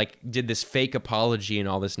Belgium like did this fake apology and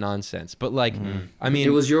all this nonsense. But like, I mean,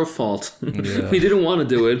 it was your fault. We didn't want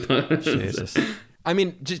to do it, but Jesus. I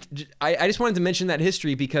mean, I just wanted to mention that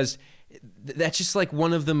history because that's just like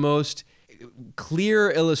one of the most clear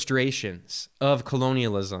illustrations of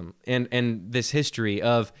colonialism and this history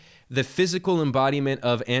of the physical embodiment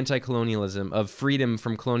of anti-colonialism, of freedom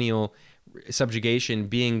from colonial subjugation,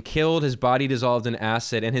 being killed, his body dissolved in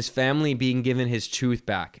acid, and his family being given his tooth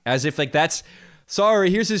back. As if like that's, sorry,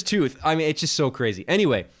 here's his tooth. I mean, it's just so crazy.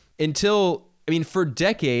 Anyway, for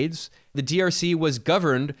decades, the DRC was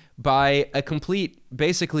governed by a complete,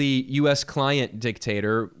 basically U.S. client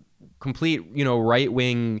dictator, complete,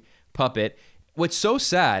 right-wing puppet. What's so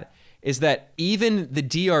sad is that even the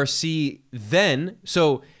DRC then,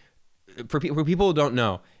 so for people who don't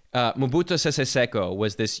know, Mobutu Sese Seko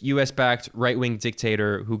was this U.S.-backed right-wing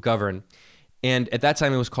dictator who governed. And at that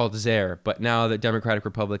time, it was called Zaire, but now the Democratic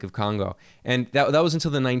Republic of Congo. And that was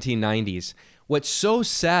until the 1990s. What's so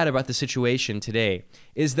sad about the situation today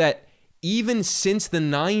is that even since the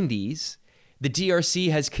 90s, the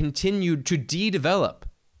DRC has continued to de-develop.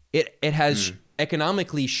 It has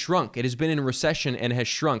economically shrunk. It has been in a recession and has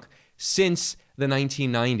shrunk since the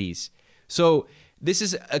 1990s. So this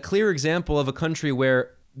is a clear example of a country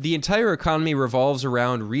where the entire economy revolves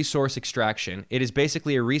around resource extraction. It is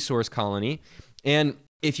basically a resource colony. And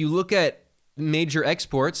if you look at major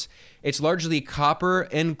exports, it's largely copper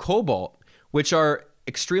and cobalt, which are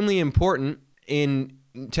extremely important in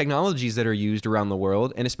technologies that are used around the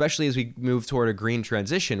world, and especially as we move toward a green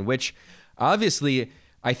transition, which obviously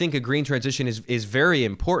I think a green transition is very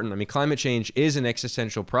important. I mean, climate change is an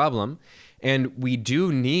existential problem, and we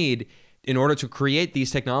do need, in order to create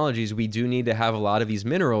these technologies, we do need to have a lot of these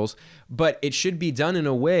minerals, but it should be done in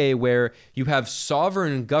a way where you have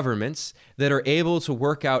sovereign governments that are able to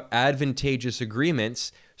work out advantageous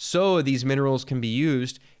agreements so these minerals can be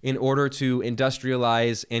used in order to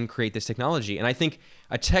industrialize and create this technology. And I think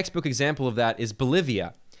a textbook example of that is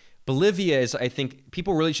Bolivia. Bolivia is, I think,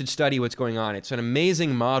 people really should study what's going on. It's an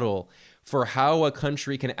amazing model for how a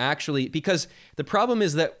country can actually, because the problem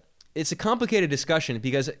is that it's a complicated discussion,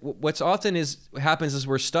 because what's often happens is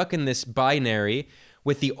we're stuck in this binary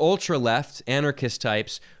with the ultra-left anarchist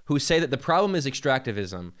types who say that the problem is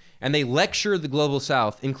extractivism, and they lecture the global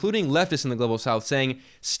south, including leftists in the global south, saying,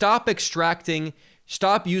 stop extracting,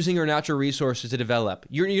 stop using your natural resources to develop.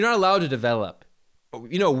 You're not allowed to develop.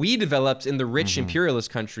 We developed in the rich imperialist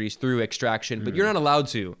countries through extraction, but you're not allowed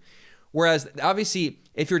to. Whereas, obviously,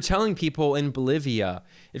 if you're telling people in Bolivia,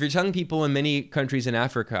 if you're telling people in many countries in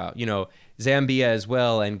Africa, Zambia as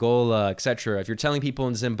well, Angola, etc., if you're telling people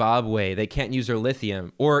in Zimbabwe they can't use their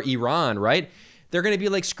lithium, or Iran, right? They're going to be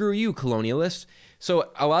like, screw you, colonialists. So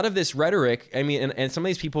a lot of this rhetoric, I mean, and some of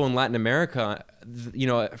these people in Latin America,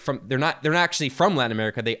 they're not actually from Latin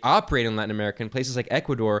America. They operate in Latin America in places like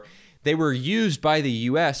Ecuador. They were used by the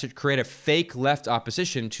U.S. to create a fake left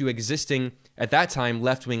opposition to existing, at that time,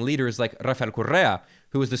 left-wing leaders like Rafael Correa,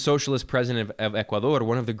 who was the socialist president of Ecuador,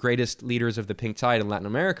 one of the greatest leaders of the pink tide in Latin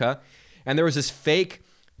America. And there was this fake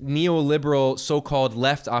neoliberal so-called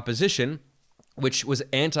left opposition, which was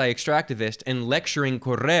anti-extractivist, and lecturing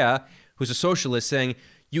Correa, who's a socialist, saying,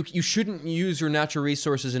 you shouldn't use your natural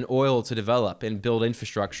resources and oil to develop and build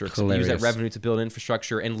infrastructure, to use that revenue to build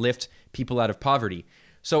infrastructure and lift people out of poverty.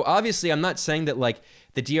 So obviously, I'm not saying that like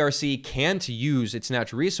the DRC can't use its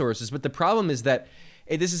natural resources, but the problem is that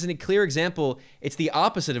This is a clear example. It's the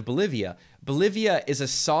opposite of Bolivia. Bolivia is a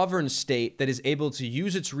sovereign state that is able to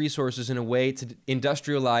use its resources in a way to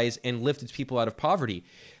industrialize and lift its people out of poverty.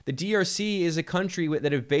 The DRC is a country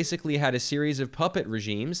that have basically had a series of puppet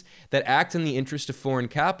regimes that act in the interest of foreign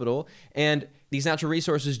capital, and these natural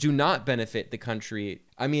resources do not benefit the country.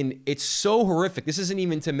 I mean, it's so horrific. This isn't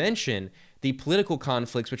even to mention the political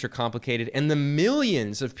conflicts, which are complicated, and the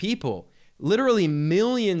millions of people, literally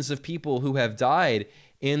millions of people who have died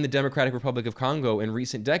in the Democratic Republic of Congo in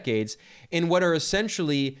recent decades in what are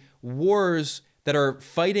essentially wars that are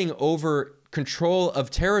fighting over control of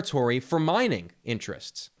territory for mining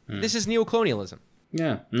interests. This is neocolonialism.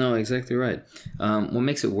 Yeah, no, exactly right. What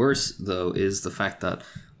makes it worse, though, is the fact that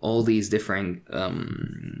all these differing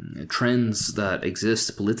trends that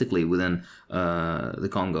exist politically within the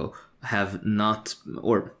Congo have not,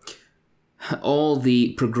 or all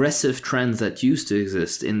the progressive trends that used to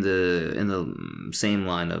exist in the same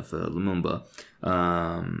line of Lumumba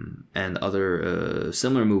and other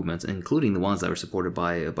similar movements, including the ones that were supported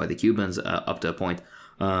by the Cubans up to a point.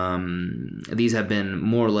 These have been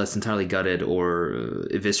more or less entirely gutted or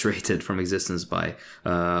eviscerated from existence by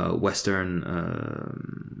Western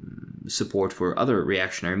support for other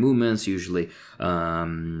reactionary movements, usually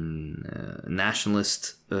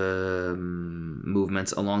nationalist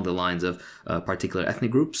movements along the lines of particular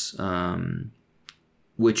ethnic groups,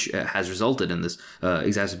 which has resulted in this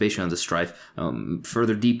exacerbation of the strife,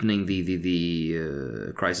 further deepening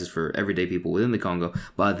the crisis for everyday people within the Congo.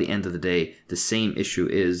 But at the end of the day, the same issue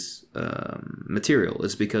is material.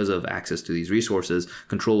 It's because of access to these resources,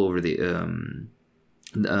 control over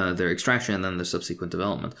their extraction, and then their subsequent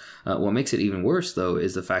development. What makes it even worse, though,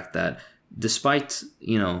 is the fact that despite,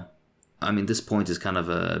 I mean, this point is kind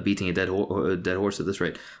of beating a dead horse at this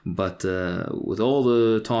rate. But with all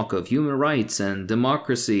the talk of human rights and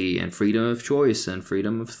democracy and freedom of choice and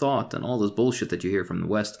freedom of thought and all this bullshit that you hear from the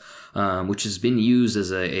West, which has been used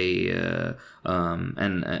as a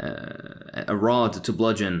rod to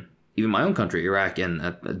bludgeon even my own country, Iraq,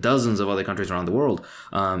 and dozens of other countries around the world,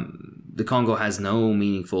 the Congo has no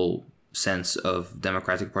meaningful sense of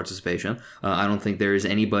democratic participation. I don't think there is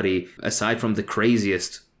anybody, aside from the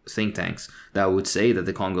craziest think tanks, that would say that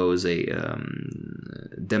the Congo is a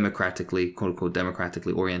democratically, quote unquote,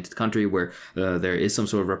 democratically oriented country where there is some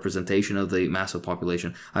sort of representation of the massive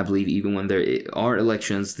population. I believe even when there are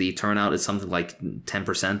elections, the turnout is something like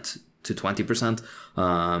 10% to 20%,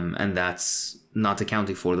 and that's not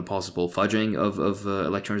accounting for the possible fudging of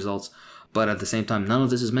election results. But at the same time, none of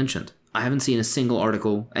this is mentioned. I haven't seen a single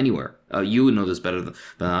article anywhere. You would know this better than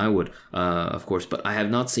I would, of course, but I have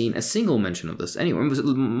not seen a single mention of this anywhere. It was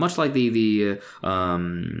much like the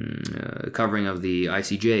covering of the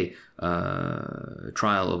ICJ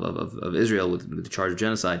trial of Israel with the charge of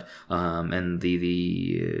genocide, and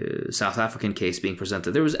the South African case being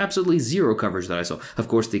presented. There was absolutely zero coverage that I saw. Of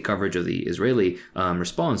course, the coverage of the Israeli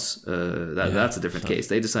response, that's a different case.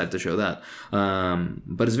 They decided to show that.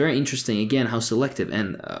 But it's very interesting, again, how selective.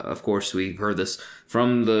 And, of course, we've heard this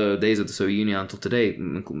from the days of the Soviet Union until today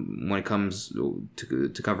when it comes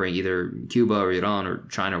to covering either Cuba or Iran or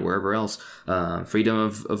China or wherever else. Freedom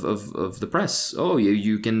of the press. Oh,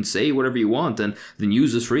 you can say whatever you want and the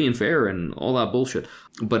news is free and fair and all that bullshit.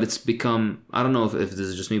 But it's become, I don't know if this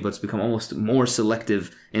is just me, but it's become almost more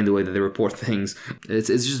selective in the way that they report things. It's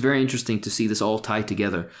just very interesting to see this all tied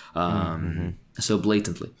together so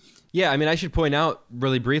blatantly. Yeah, I mean, I should point out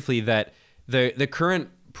really briefly that the current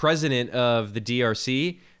president of the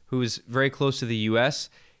DRC, who is very close to the U.S.,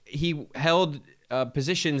 he held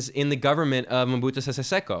positions in the government of Mobutu Sese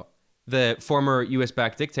Seko, the former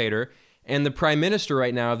U.S.-backed dictator. And the prime minister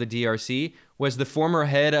right now of the DRC was the former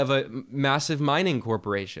head of a massive mining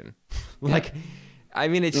corporation. I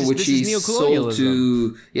mean, it's just, which this is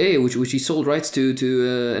neocolonialism. Which he sold rights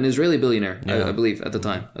to an Israeli billionaire, I believe, at the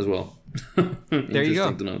time as well. There you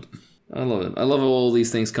go. To note. I love it. I love how all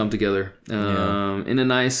these things come together in a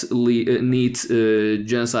nice, neat,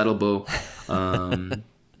 genocidal bow.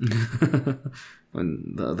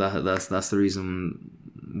 And that's the reason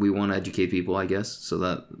we want to educate people, I guess, so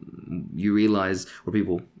that you realize, or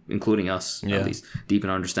people, including us, at least, deep in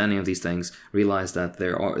understanding of these things, realize that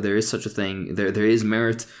there is such a thing. There is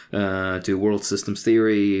merit to world systems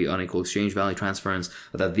theory, unequal exchange, value transference.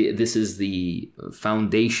 That this is the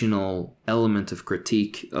foundational element of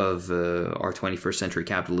critique of our 21st century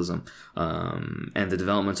capitalism, and the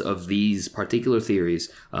developments of these particular theories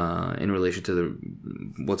in relation to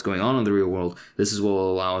what's going on in the real world. This is what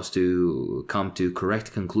will allow us to come to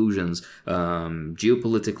correct conclusions,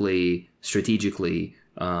 geopolitically, strategically,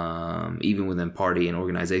 even within party and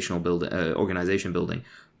organization building.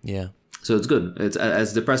 Yeah. So it's good. It's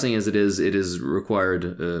as depressing as it is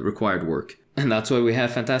required work. And that's why we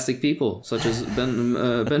have fantastic people such as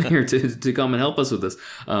Ben here to come and help us with this.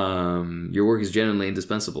 Your work is genuinely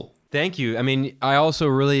indispensable. Thank you. I mean, I also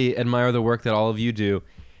really admire the work that all of you do.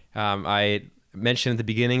 I mentioned at the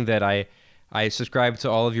beginning that I subscribe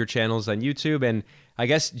to all of your channels on YouTube, and I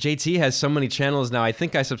guess JT has so many channels now. I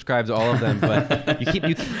think I subscribe to all of them, but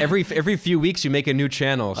every few weeks you make a new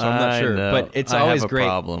channel, so I'm not sure. Know. But it's always great.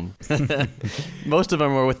 Problem. Most of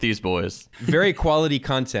them are with these boys. Very quality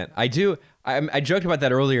content. I joked about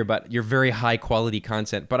that earlier, but you're very high quality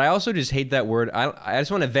content. But I also just hate that word. I just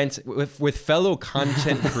want to vent with fellow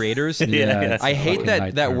content creators. I hate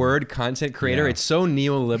that word, content creator. It's so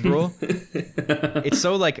neoliberal. It's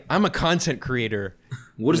so like, I'm a content creator.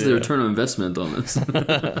 What is the return on investment on this?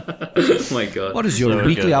 Oh my God. What is your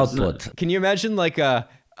weekly output? Can you imagine like a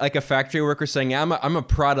factory worker saying, I'm a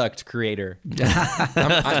product creator.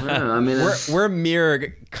 We're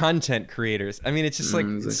mere content creators. I mean, it's just like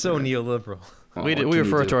exactly. So neoliberal. We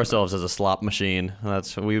refer to ourselves as a slop machine.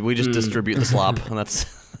 We just distribute the slop, and that's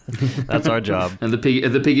our job. And the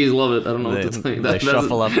piggies love it. I don't know what to tell you. They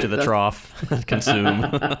shuffle up to the trough and consume.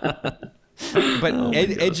 But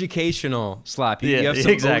educational slop. You have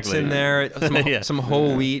some oats in there, some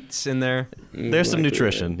whole wheats in there. There's some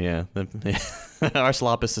nutrition, yeah. Our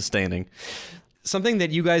slop is sustaining. Something that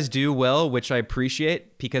you guys do well, which I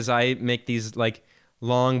appreciate, because I make these like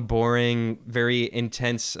long, boring, very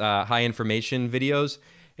intense, high information videos,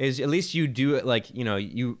 is at least you do it like,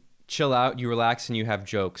 you chill out, you relax, and you have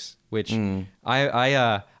jokes, which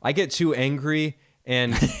I get too angry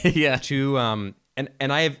and too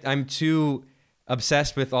I'm too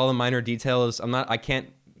obsessed with all the minor details. I can't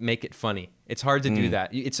make it funny. It's hard to do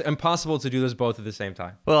that. It's impossible to do those both at the same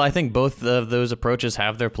time. Well, I think both of those approaches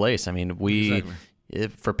have their place. I mean,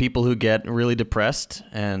 for people who get really depressed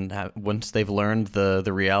and once they've learned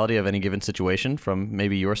the reality of any given situation from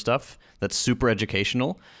maybe your stuff that's super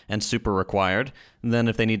educational and super required, then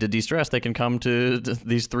if they need to de-stress, they can come to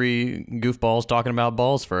these three goofballs talking about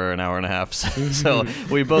balls for an hour and a half. So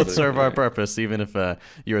we both serve our purpose, even if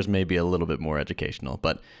yours may be a little bit more educational.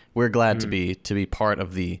 But we're glad to be part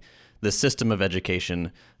of the system of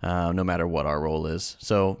education, no matter what our role is.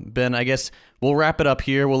 So, Ben, I guess we'll wrap it up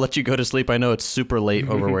here. We'll let you go to sleep. I know it's super late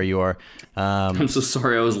over where you are. I'm so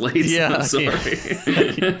sorry I was late. Yeah, I'm sorry.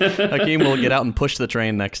 Hakeem will get out and push the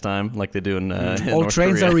train next time, like they do in all North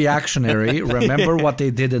trains Korea. are reactionary. Remember what they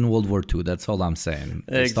did in World War II. That's all I'm saying.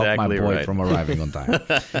 They stopped my boy right. from arriving on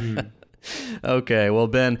time. Okay, well,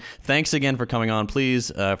 Ben, thanks again for coming on.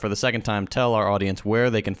 Please, for the second time, tell our audience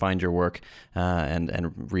where they can find your work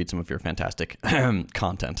and read some of your fantastic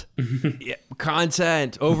content.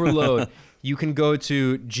 Content overload. You can go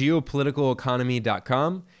to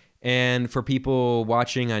geopoliticaleconomy.com. And for people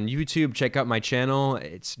watching on YouTube, check out my channel.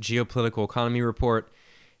 It's Geopolitical Economy Report.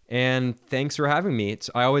 And thanks for having me.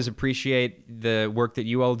 I always appreciate the work that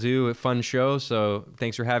you all do. A fun show. So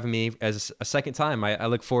thanks for having me as a second time. I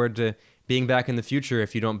look forward to being back in the future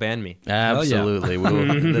if you don't ban me. Absolutely.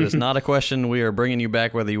 That is not a question. We are bringing you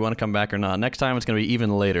back whether you want to come back or not. Next time it's going to be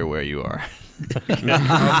even later where you are. Okay,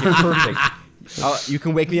 perfect. You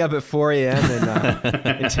can wake me up at 4 a.m.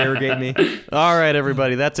 and interrogate me. All right,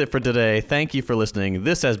 everybody. That's it for today. Thank you for listening.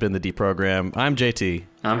 This has been the Deprogram. I'm JT.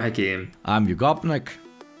 I'm Hakeem. I'm Yugopnik.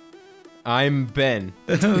 I'm Ben.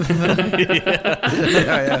 I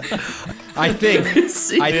think.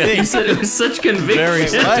 See, I think. You said it with such conviction. Very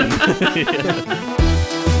certain.